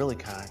 because I really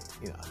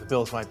the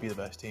Bills might be the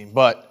best team.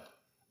 But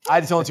I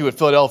just don't see what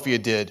Philadelphia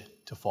did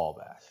to fall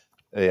back.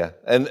 Yeah,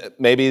 and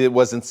maybe it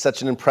wasn't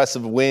such an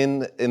impressive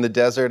win in the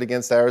desert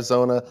against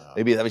Arizona.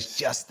 Maybe that was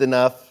just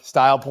enough.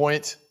 Style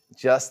points.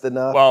 Just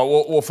enough. Well,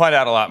 we'll find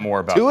out a lot more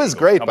about 2 is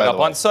great, by the way.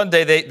 On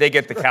Sunday, they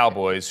get the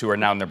Cowboys, who are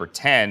now number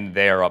 10.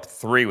 They are up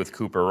 3 with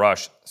Cooper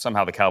Rush.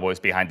 Somehow the Cowboys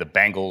behind the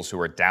Bengals, who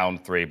are down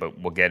 3, but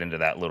we'll get into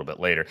that a little bit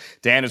later.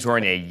 Dan is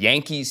wearing a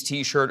Yankees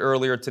T-shirt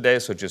earlier today,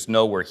 so just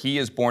know where he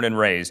is born and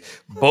raised.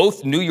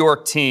 Both New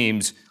York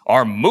teams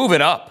are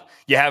moving up.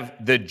 You have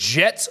the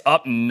Jets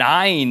up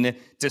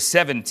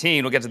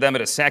 9-17. We'll get to them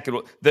in a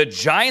second. The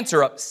Giants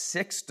are up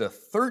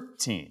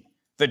 6-13.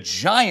 The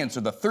Giants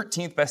are the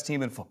 13th best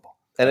team in football.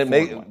 And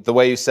the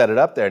way you set it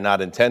up there,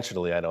 not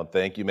intentionally, I don't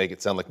think. You make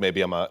it sound like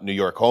maybe I'm a New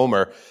York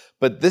homer.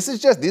 But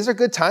these are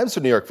good times for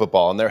New York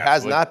football. And there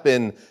has not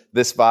been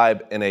this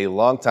vibe in a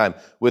long time.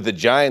 With the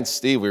Giants,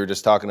 Steve, we were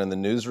just talking in the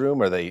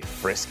newsroom. Are they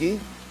frisky?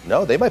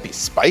 No, they might be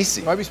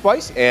spicy.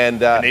 And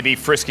they be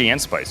frisky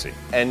and spicy.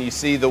 And you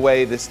see the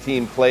way this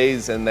team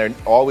plays, and they're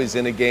always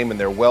in a game, and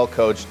they're well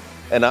coached.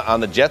 And on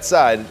the Jets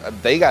side,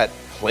 they got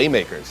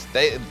playmakers.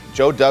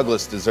 Joe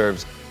Douglas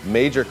deserves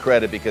major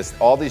credit because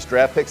all these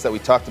draft picks that we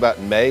talked about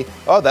in May,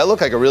 that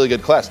looked like a really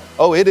good class.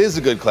 Oh, it is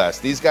a good class.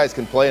 These guys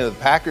can play, and if the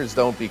Packers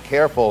don't be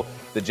careful,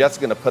 the Jets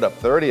are going to put up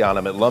 30 on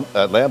them at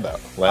Lambeau.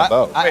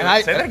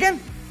 Say that again?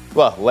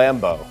 Well,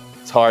 Lambeau.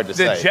 It's hard to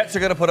say. The Jets are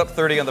going to put up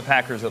 30 on the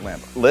Packers at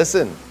Lambeau.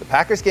 Listen, the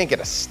Packers can't get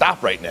a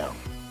stop right now,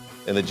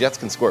 and the Jets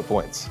can score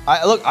points.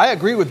 I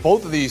agree with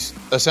both of these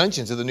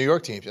ascensions of the New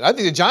York teams. And I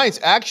think the Giants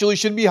actually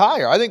should be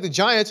higher. I think the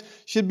Giants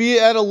should be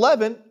at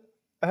 11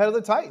 ahead of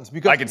the Titans.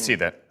 Because I can see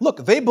that.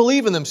 Look, they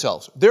believe in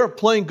themselves. They're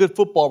playing good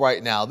football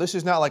right now. This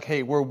is not like,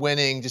 hey, we're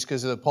winning just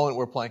because of the opponent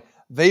we're playing.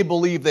 They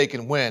believe they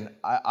can win.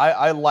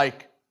 I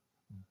like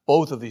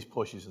both of these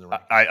pushes in the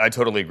rankings. I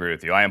totally agree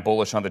with you. I am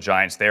bullish on the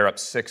Giants. They're up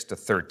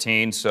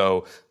 6-13,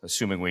 so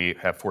assuming we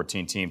have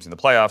 14 teams in the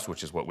playoffs,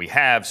 which is what we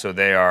have, so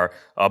they are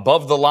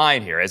above the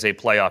line here as a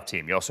playoff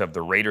team. You also have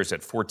the Raiders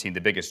at 14,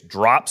 the biggest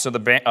drops of the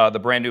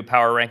brand new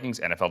power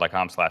rankings,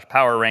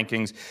 NFL.com/power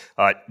rankings.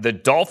 The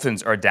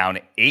Dolphins are down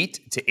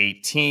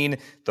 8-18.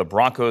 The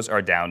Broncos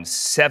are down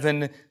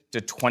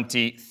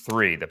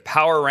 7-23. The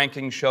Power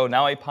Rankings Show,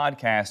 now a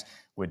podcast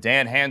with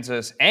Dan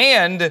Hanzus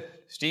and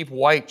Steve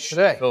White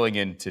filling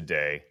in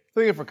today.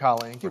 Filling in for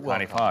Colleen. For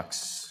Connie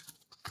Fox.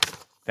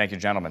 Thank you,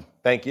 gentlemen.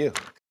 Thank you.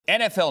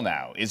 NFL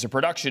Now is a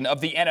production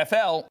of the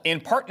NFL in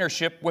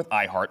partnership with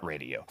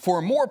iHeartRadio.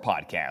 For more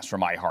podcasts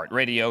from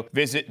iHeartRadio,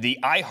 visit the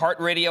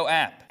iHeartRadio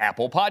app,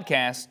 Apple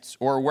Podcasts,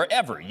 or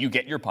wherever you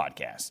get your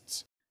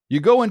podcasts. You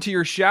go into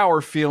your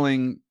shower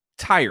feeling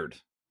tired,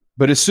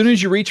 but as soon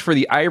as you reach for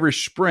the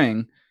Irish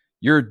Spring,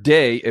 your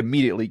day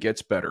immediately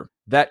gets better.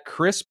 That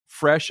crisp,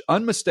 fresh,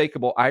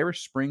 unmistakable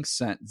Irish Spring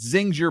scent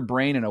zings your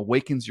brain and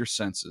awakens your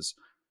senses.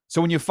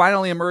 So when you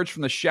finally emerge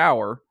from the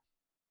shower,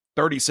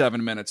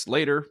 37 minutes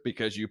later,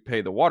 because you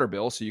pay the water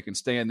bill so you can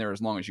stay in there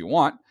as long as you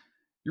want,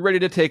 you're ready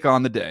to take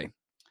on the day.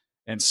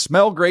 And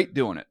smell great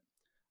doing it.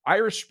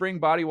 Irish Spring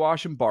Body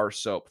Wash and Bar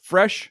Soap.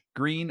 Fresh,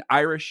 green,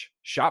 Irish.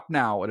 Shop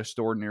now at a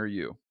store near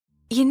you.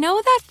 You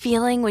know that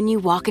feeling when you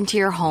walk into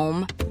your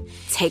home,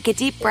 take a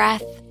deep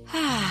breath,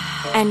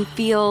 and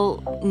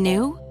feel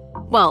new?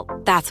 Well,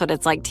 that's what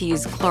it's like to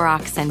use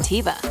Clorox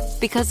Scentiva.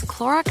 Because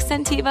Clorox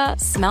Scentiva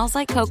smells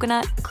like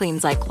coconut,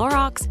 cleans like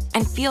Clorox,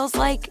 and feels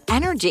like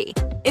energy.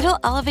 It'll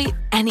elevate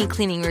any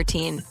cleaning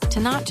routine to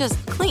not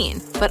just clean,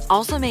 but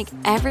also make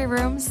every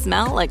room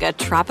smell like a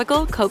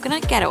tropical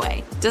coconut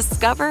getaway.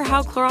 Discover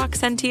how Clorox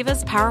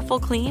Scentiva's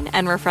powerful clean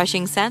and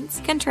refreshing scents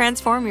can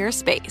transform your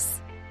space.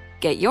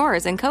 Get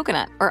yours in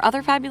coconut or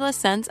other fabulous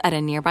scents at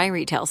a nearby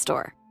retail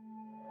store.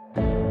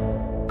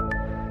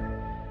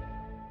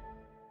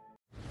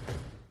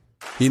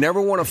 You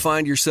never want to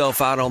find yourself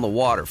out on the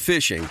water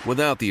fishing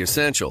without the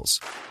essentials.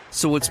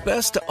 So it's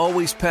best to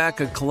always pack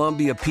a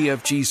Columbia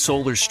PFG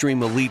Solar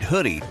Stream Elite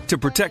hoodie to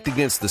protect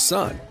against the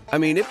sun. I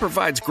mean, it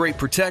provides great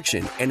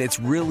protection and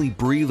it's really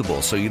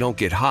breathable so you don't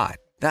get hot.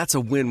 That's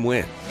a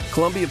win-win.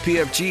 Columbia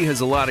PFG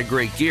has a lot of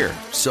great gear.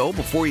 So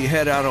before you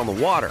head out on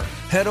the water,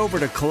 head over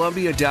to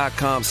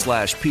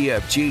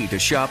Columbia.com/PFG to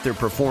shop their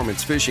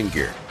performance fishing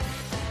gear.